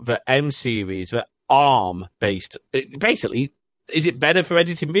found the M series, the ARM based, basically, is it better for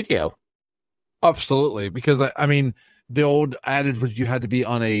editing video? Absolutely, because I mean, the old adage was you had to be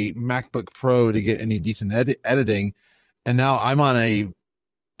on a MacBook Pro to get any decent editing, and now I'm on a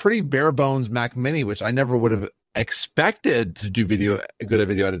pretty bare bones Mac Mini, which I never would have expected to do good at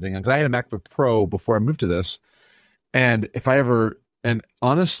video editing, because I had a MacBook Pro before I moved to this, and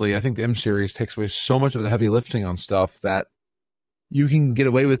honestly, I think the M series takes away so much of the heavy lifting on stuff that you can get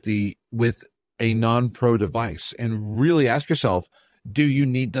away with a non-pro device, and really ask yourself, do you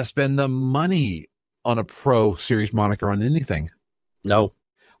need to spend the money on a Pro series monitor on anything? No.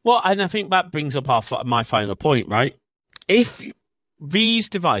 Well, and I think that brings up my final point, right? If these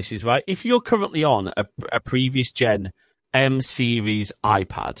devices, right, if you're currently on a previous gen M series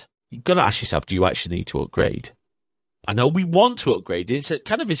iPad, you've got to ask yourself, do you actually need to upgrade? I know we want to upgrade. It's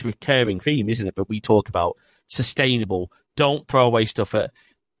kind of this recurring theme, isn't it? But we talk about sustainable, don't throw away stuff at.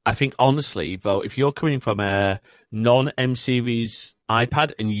 I think, honestly, though, if you're coming from a non-M series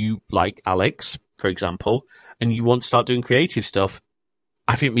iPad and you, like Alex, for example, and you want to start doing creative stuff,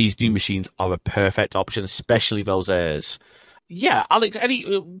 I think these new machines are a perfect option, especially those Airs. Yeah, Alex,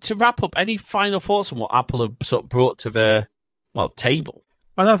 to wrap up, any final thoughts on what Apple have sort of brought to the table?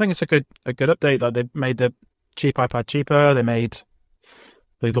 I think it's a good update. Like, they made the cheap iPad cheaper.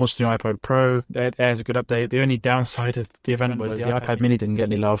 They launched the new iPad Pro. There's a good update. The only downside of the event was the iPad Mini didn't get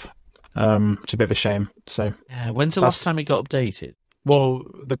any love, which is a bit of a shame. So, yeah, when's the last time it got updated? Well,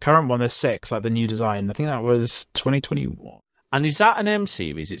 the current one, there's 6, like the new design. I think that was 2021. And is that an M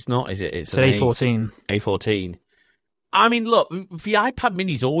series? It's not, is it? It's an A14. A14. I mean, look, the iPad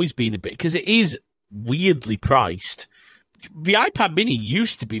Mini's always been a bit, because it is weirdly priced. The iPad Mini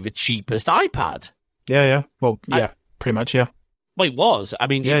used to be the cheapest iPad. Yeah. Well, yeah, pretty much, yeah. Well, it was. I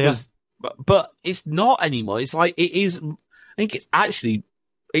mean, it was, but it's not anymore. It's like, it is, I think it's actually,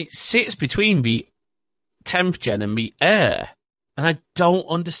 it sits between the 10th gen and the Air. And I don't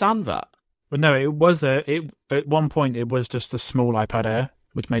understand that. But no, it was at one point, it was just a small iPad Air,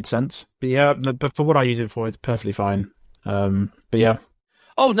 which made sense. But yeah, but for what I use it for, it's perfectly fine. But yeah.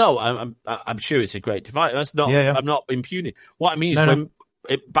 Oh no, I'm sure it's a great device. That's not. Yeah. I'm not impugning. What I mean is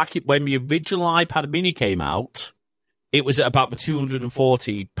when the original iPad Mini came out, it was at about the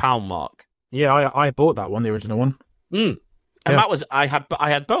 £240 mark. Yeah, I bought that one, the original one. And that was I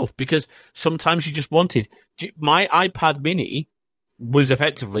had both, because sometimes you just wanted my iPad Mini was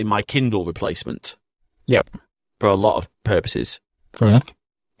effectively my Kindle replacement. Yep, for a lot of purposes.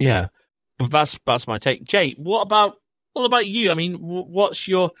 Yeah, that's my take. Jay, what about you? I mean, what's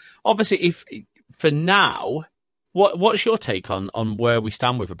your if for now? What's your take on where we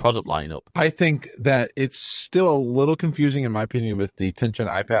stand with the product lineup? I think that it's still a little confusing, in my opinion, with the 10th gen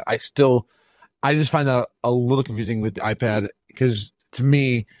iPad. I just find that a little confusing with the iPad, because to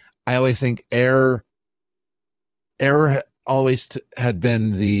me, I always think Air always had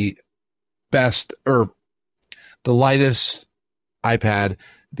been the best, or the lightest iPad.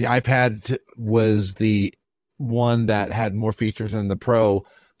 The iPad was the one that had more features than the Pro.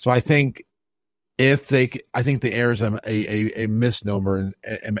 So I think I think the Air is a misnomer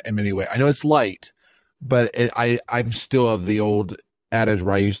in many ways. I know it's light, but I'm still of the old adage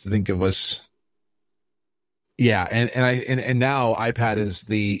where I used to think it was. Yeah, and now iPad is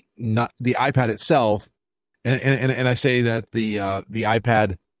not the iPad itself, and I say that the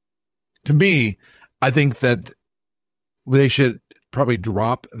iPad, to me, I think that they should probably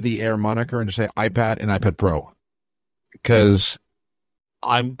drop the Air moniker and just say iPad and iPad Pro, because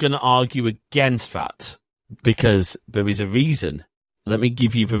I'm going to argue against that, because there is a reason. Let me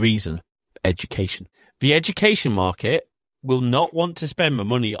give you the reason. Education. The education market will not want to spend the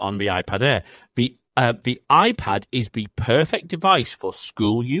money on the iPad Air. The iPad is the perfect device for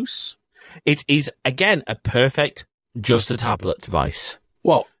school use. It is, again, a perfect just a tablet device.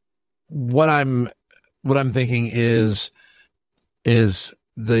 Well, what I'm thinking is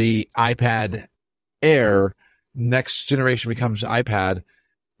the iPad Air next generation becomes iPad,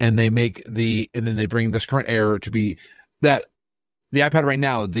 and then they bring this current Air to be that the iPad right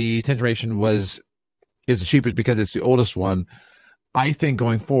now, the 10th generation is the cheapest because it's the oldest one. I think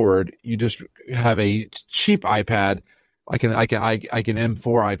going forward, you just have a cheap iPad, like an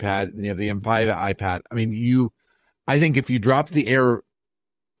M4 iPad, and you have the M5 iPad. I mean, I think if you drop the Air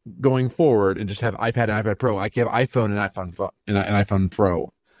going forward and just have iPad and iPad Pro, like you have iPhone and iPhone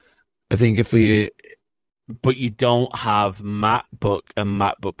Pro. I think if we, but you don't have MacBook and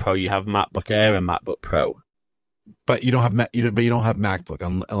MacBook Pro. You have MacBook Air and MacBook Pro. But you don't have you don't have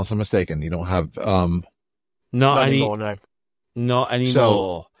MacBook unless I'm mistaken. You don't have not anymore. No, not anymore.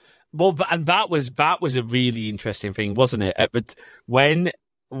 So, well, and that was a really interesting thing, wasn't it? But when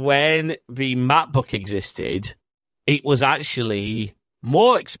the MacBook existed, it was actually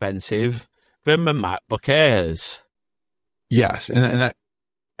more expensive than the MacBook Airs. Yes, and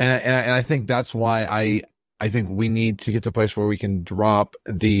I think that's why I think we need to get to a place where we can drop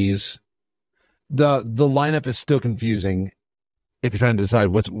these. The lineup is still confusing if you're trying to decide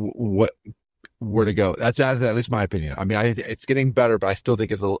where to go. That's at least my opinion. I mean, it's getting better, but I still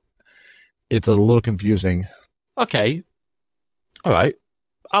think it's a little confusing. Okay, all right,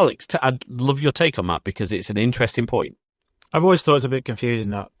 Alex, I'd love your take on that because it's an interesting point. I've always thought it's a bit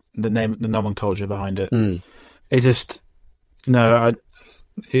confusing, that the nomenclature behind it. It just no.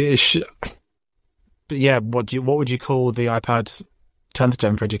 But yeah, what would you call the iPad 10th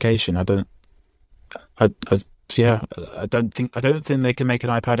gen for education? I don't think they can make an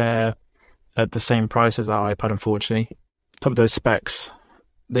iPad Air at the same price as that iPad. Unfortunately, top of those specs,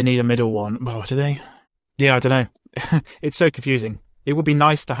 they need a middle one. Oh, do they? Yeah, I don't know. It's so confusing. It would be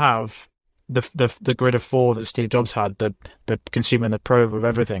nice to have the grid of 4 that Steve Jobs had, the consumer and the pro of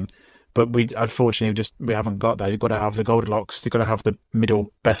everything. But we unfortunately we haven't got that. You've got to have the Goldilocks. You've got to have the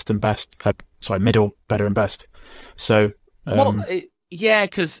middle, best and best. Middle, better and best. So, yeah,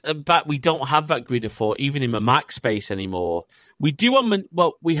 because we don't have that grid of 4 even in the Mac space anymore. We do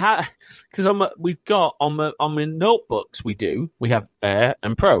we had because we've got on the notebooks we have Air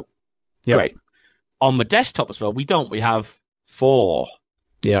and Pro. Yep. Great. On the desktop as well, we don't. We have 4.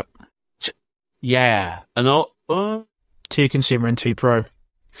 Yep. Yeah, and 2 consumer and 2 pro.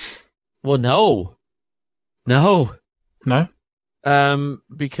 Well, no,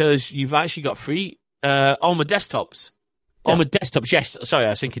 because you've actually got 3 on the desktops. Yeah. On the desktops, yes. Sorry, I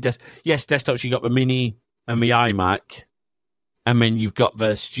was thinking desktops. You got the Mini and the iMac, and then you've got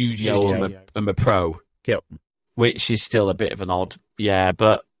the Studio and the Pro. Yep. which is still a bit of an odd,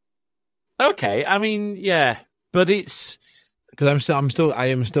 but okay. I mean, but it's because I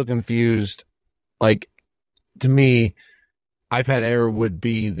am still confused. Like, to me, iPad Air would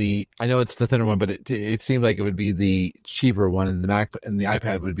be I know it's the thinner one, but it seems like it would be the cheaper one, and the Mac and the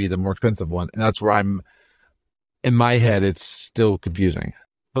iPad would be the more expensive one, and that's where in my head, it's still confusing.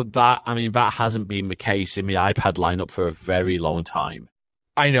 But that hasn't been the case in the iPad lineup for a very long time.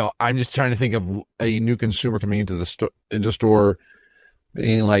 I know. I'm just trying to think of a new consumer coming into the store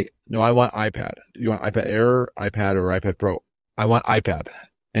being like, no, I want iPad. Do you want iPad Air, iPad, or iPad Pro? I want iPad.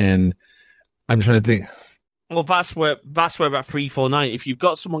 And I'm trying to think. Well, that's where that 349, if you've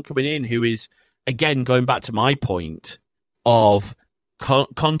got someone coming in who is, again, going back to my point of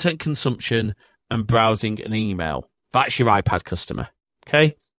content consumption and browsing and email, that's your iPad customer.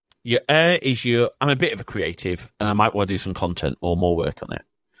 Okay? Your Air is I'm a bit of a creative and I might want to do some content or more work on it.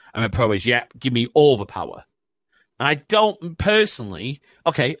 And my Pro is, give me all the power. And I don't personally,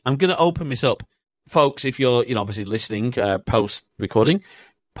 okay, I'm going to open this up. Folks, if you're, obviously listening post-recording,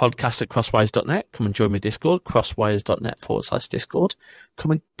 podcast at crosswires.net. Come and join my Discord, crosswires.net/Discord.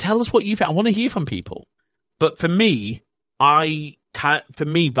 Come and tell us what you think. I want to hear from people. But for me, that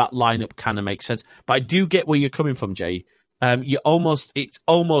lineup kind of makes sense. But I do get where you're coming from, Jay. It's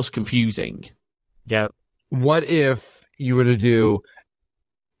almost confusing. Yeah. What if you were to do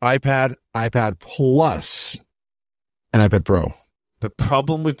iPad Plus, and iPad Pro? The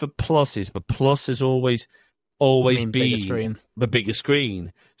problem with the Plus is always been the bigger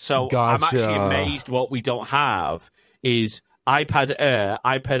screen. So Gotcha. I'm actually amazed what we don't have is iPad Air,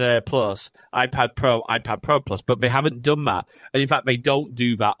 iPad Air Plus, iPad Pro, iPad Pro Plus, but they haven't done that. And in fact, they don't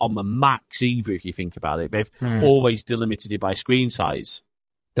do that on the Macs either, if you think about it. They've always delimited it by screen size.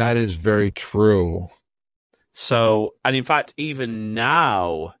 That is very true. So, and in fact, even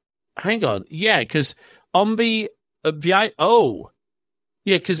now, hang on. Yeah, because on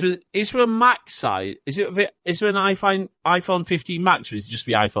because is there a Mac size? Is there an iPhone 15 Max or is it just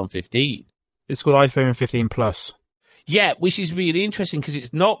the iPhone 15? It's called iPhone 15 Plus. Yeah, which is really interesting because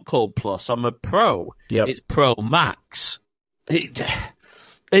it's not called Plus on the Pro. Yep. It's Pro Max. Look,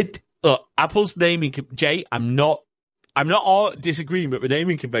 Apple's naming, Jay, I'm not all disagreeing, but the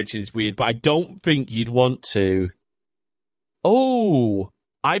naming convention is weird, but I don't think you'd want to. Oh,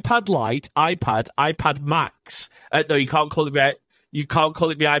 iPad Lite, iPad Max. No, you can't call it that. you can't call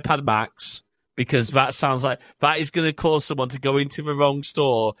it the iPad Max because that sounds like that is going to cause someone to go into the wrong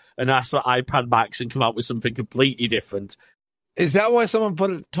store and ask for iPad Max and come out with something completely different. Is that why someone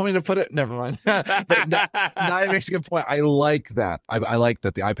told me to put it? Never mind. But now it makes a good point. I like that. I like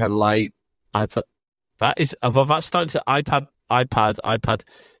that the iPad Lite. That is, well, that's starting to iPad.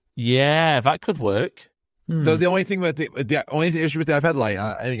 Yeah, that could work. So the only thing with the only issue with the iPad Lite,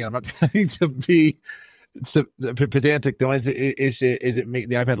 and again, I'm not trying to be pedantic. The only issue is it make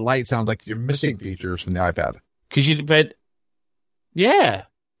the iPad Lite sounds like you're missing features from the iPad. Because you read, yeah.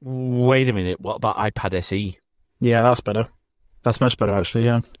 Wait a minute. What about iPad SE? Yeah, that's better. That's much better, actually.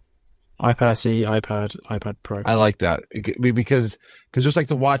 Yeah, iPad SE, iPad Pro. I like that because just like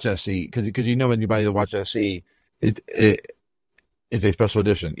the Watch SE, because you know when you buy the Watch SE, it's a special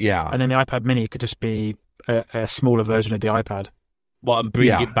edition. Yeah, and then the iPad Mini could just be a smaller version of the iPad. What, and bring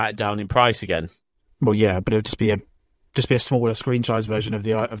it back down in price again? Well, yeah, but it would just be a smaller screen size version of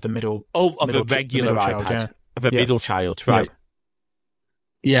the middle. Oh, of the regular iPad, child, of a middle child, right?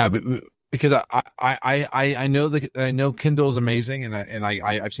 Yeah, but because I know Kindle's amazing, and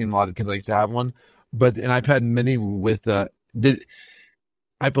I've seen a lot of Kindle. I used to have one, but an iPad Mini with I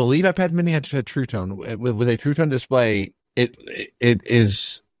believe iPad Mini had True Tone with a True Tone display. It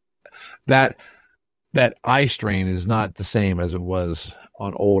is that eye strain is not the same as it was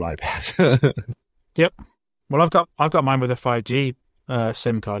on old iPads. Yep. Well, I've got mine with a 5G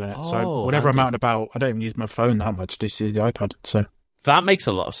SIM card in it, so whenever I'm out and about, I don't even use my phone that much to use the iPad. So that makes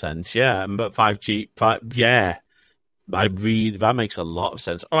a lot of sense, yeah. But 5G, yeah, that makes a lot of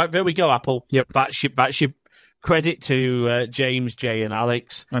sense. All right, there we go, Apple. Yep. That should credit to James, Jay, and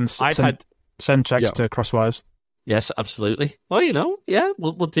Alex. And send checks to Crosswires. Yes, absolutely. Well, yeah,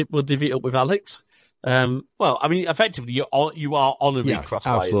 we'll divvy it up with Alex. Well, I mean, effectively, you are honouring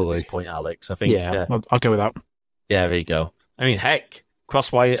Crosswires at this point, Alex. I think. Yeah, I'll go with that. Yeah, there you go. I mean, heck, Cross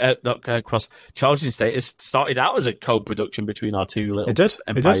Charging Status started out as a co-production between our two little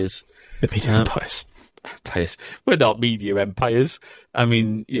empires. The media empires. Empires. We're not media empires. I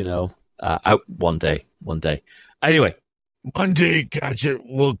mean, one day. Anyway, one day, Gadget,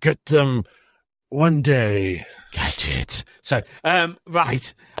 we'll get them. One day. Gadget. So,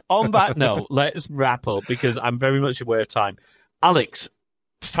 right. On that note, let's wrap up because I'm very much aware of time. Alex,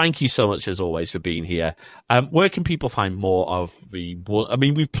 thank you so much as always for being here. Where can people find more of we've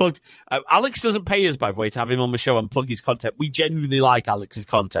plugged. Alex doesn't pay us, by the way, to have him on the show and plug his content. We genuinely like Alex's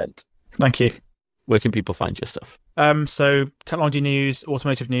content. Thank you. Where can people find your stuff? So technology news,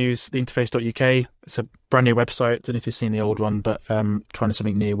 automotive news, theinterface.uk. It's a brand new website. Don't know if you've seen the old one, but trying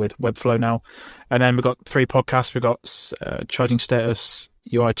something new with Webflow now. And then we've got 3 podcasts. We've got Charging Status,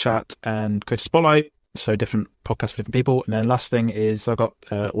 UI Chat, and Creator Spotlight. So different podcasts for different people. And then last thing is I've got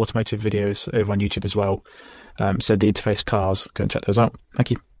automotive videos over on YouTube as well. So the Interface Cars. Go and check those out.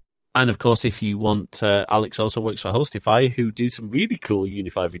 Thank you. And of course, if you want, Alex also works for Hostify, who do some really cool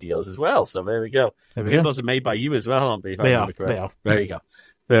Unify videos as well. So there we go. Those are made by you as well, aren't they? They are.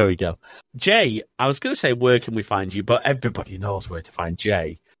 There we go. Jay, I was going to say, where can we find you? But everybody knows where to find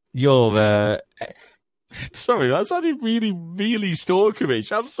Jay. You're, sorry, that sounded really, really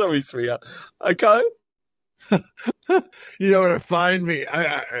stalkerish. I'm sorry, sweetheart. I can't. You know where to find me.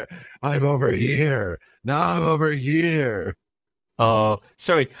 I'm over here. Now I'm over here. Oh,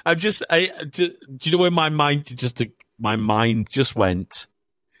 sorry. Do you know where my mind just went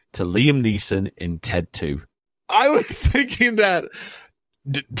to Liam Neeson in Ted 2? I was thinking that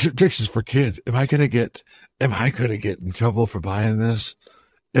Tricks is for kids. Am I gonna get in trouble for buying this?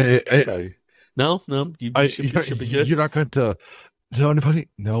 No, you should be good. You're not going to tell anybody?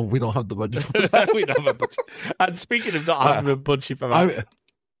 No, we don't have the budget for that. We don't have a budget. And speaking of not having a budget for that,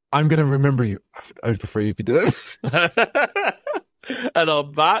 I'm gonna remember you. I would prefer you if you did it. And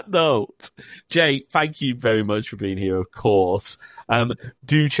on that note, Jay, thank you very much for being here, of course.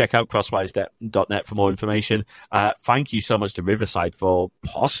 Do check out crosswise.net for more information. Thank you so much to Riverside for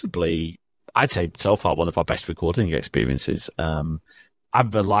possibly, I'd say so far, one of our best recording experiences. And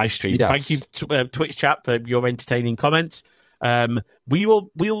the live stream. Yes. Thank you, Twitch chat, for your entertaining comments.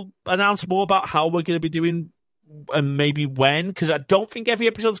 We'll announce more about how we're going to be doing and maybe when, because I don't think every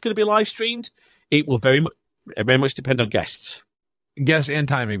episode is going to be live streamed. It will very much depend on guests. Guess and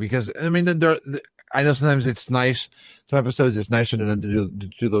timing, because I mean, I know sometimes it's nice. Some episodes it's nicer to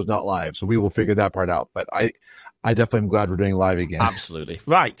do those not live, so we will figure that part out. But I definitely am glad we're doing live again. Absolutely.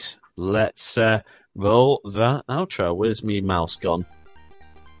 Right, let's roll that outro. Where's me mouse gone?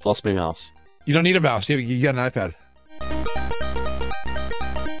 Lost me mouse. You don't need a mouse. You got an iPad.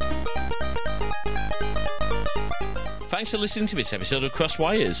 Thanks for listening to this episode of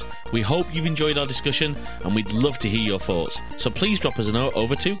Crosswires. We hope you've enjoyed our discussion, and we'd love to hear your thoughts. So please drop us a note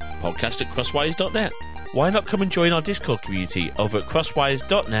over to podcast@crosswires.net. Why not come and join our Discord community over at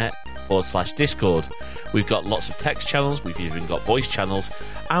crosswires.net/Discord. We've got lots of text channels, we've even got voice channels,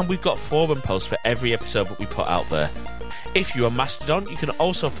 and we've got forum posts for every episode that we put out there. If you're on Mastodon, you can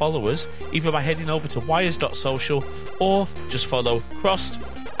also follow us either by heading over to wires.social or just follow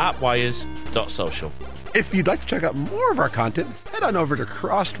crossed@wires.social. If you'd like to check out more of our content, head on over to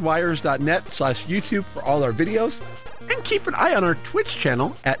crossedwires.net/YouTube for all our videos, and keep an eye on our Twitch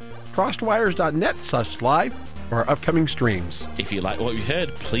channel at crossedwires.net/live for our upcoming streams. If you like what you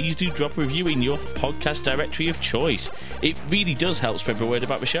heard, please do drop a review in your podcast directory of choice. It really does help spread the word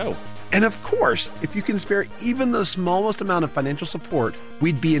about the show. And of course, if you can spare even the smallest amount of financial support,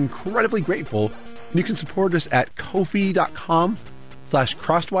 we'd be incredibly grateful. And you can support us at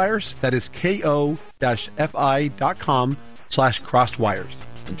ko-fi.com/crossedwires. That is ko-fi.com/crossedwires.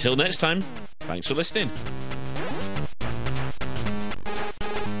 Until next time, thanks for listening.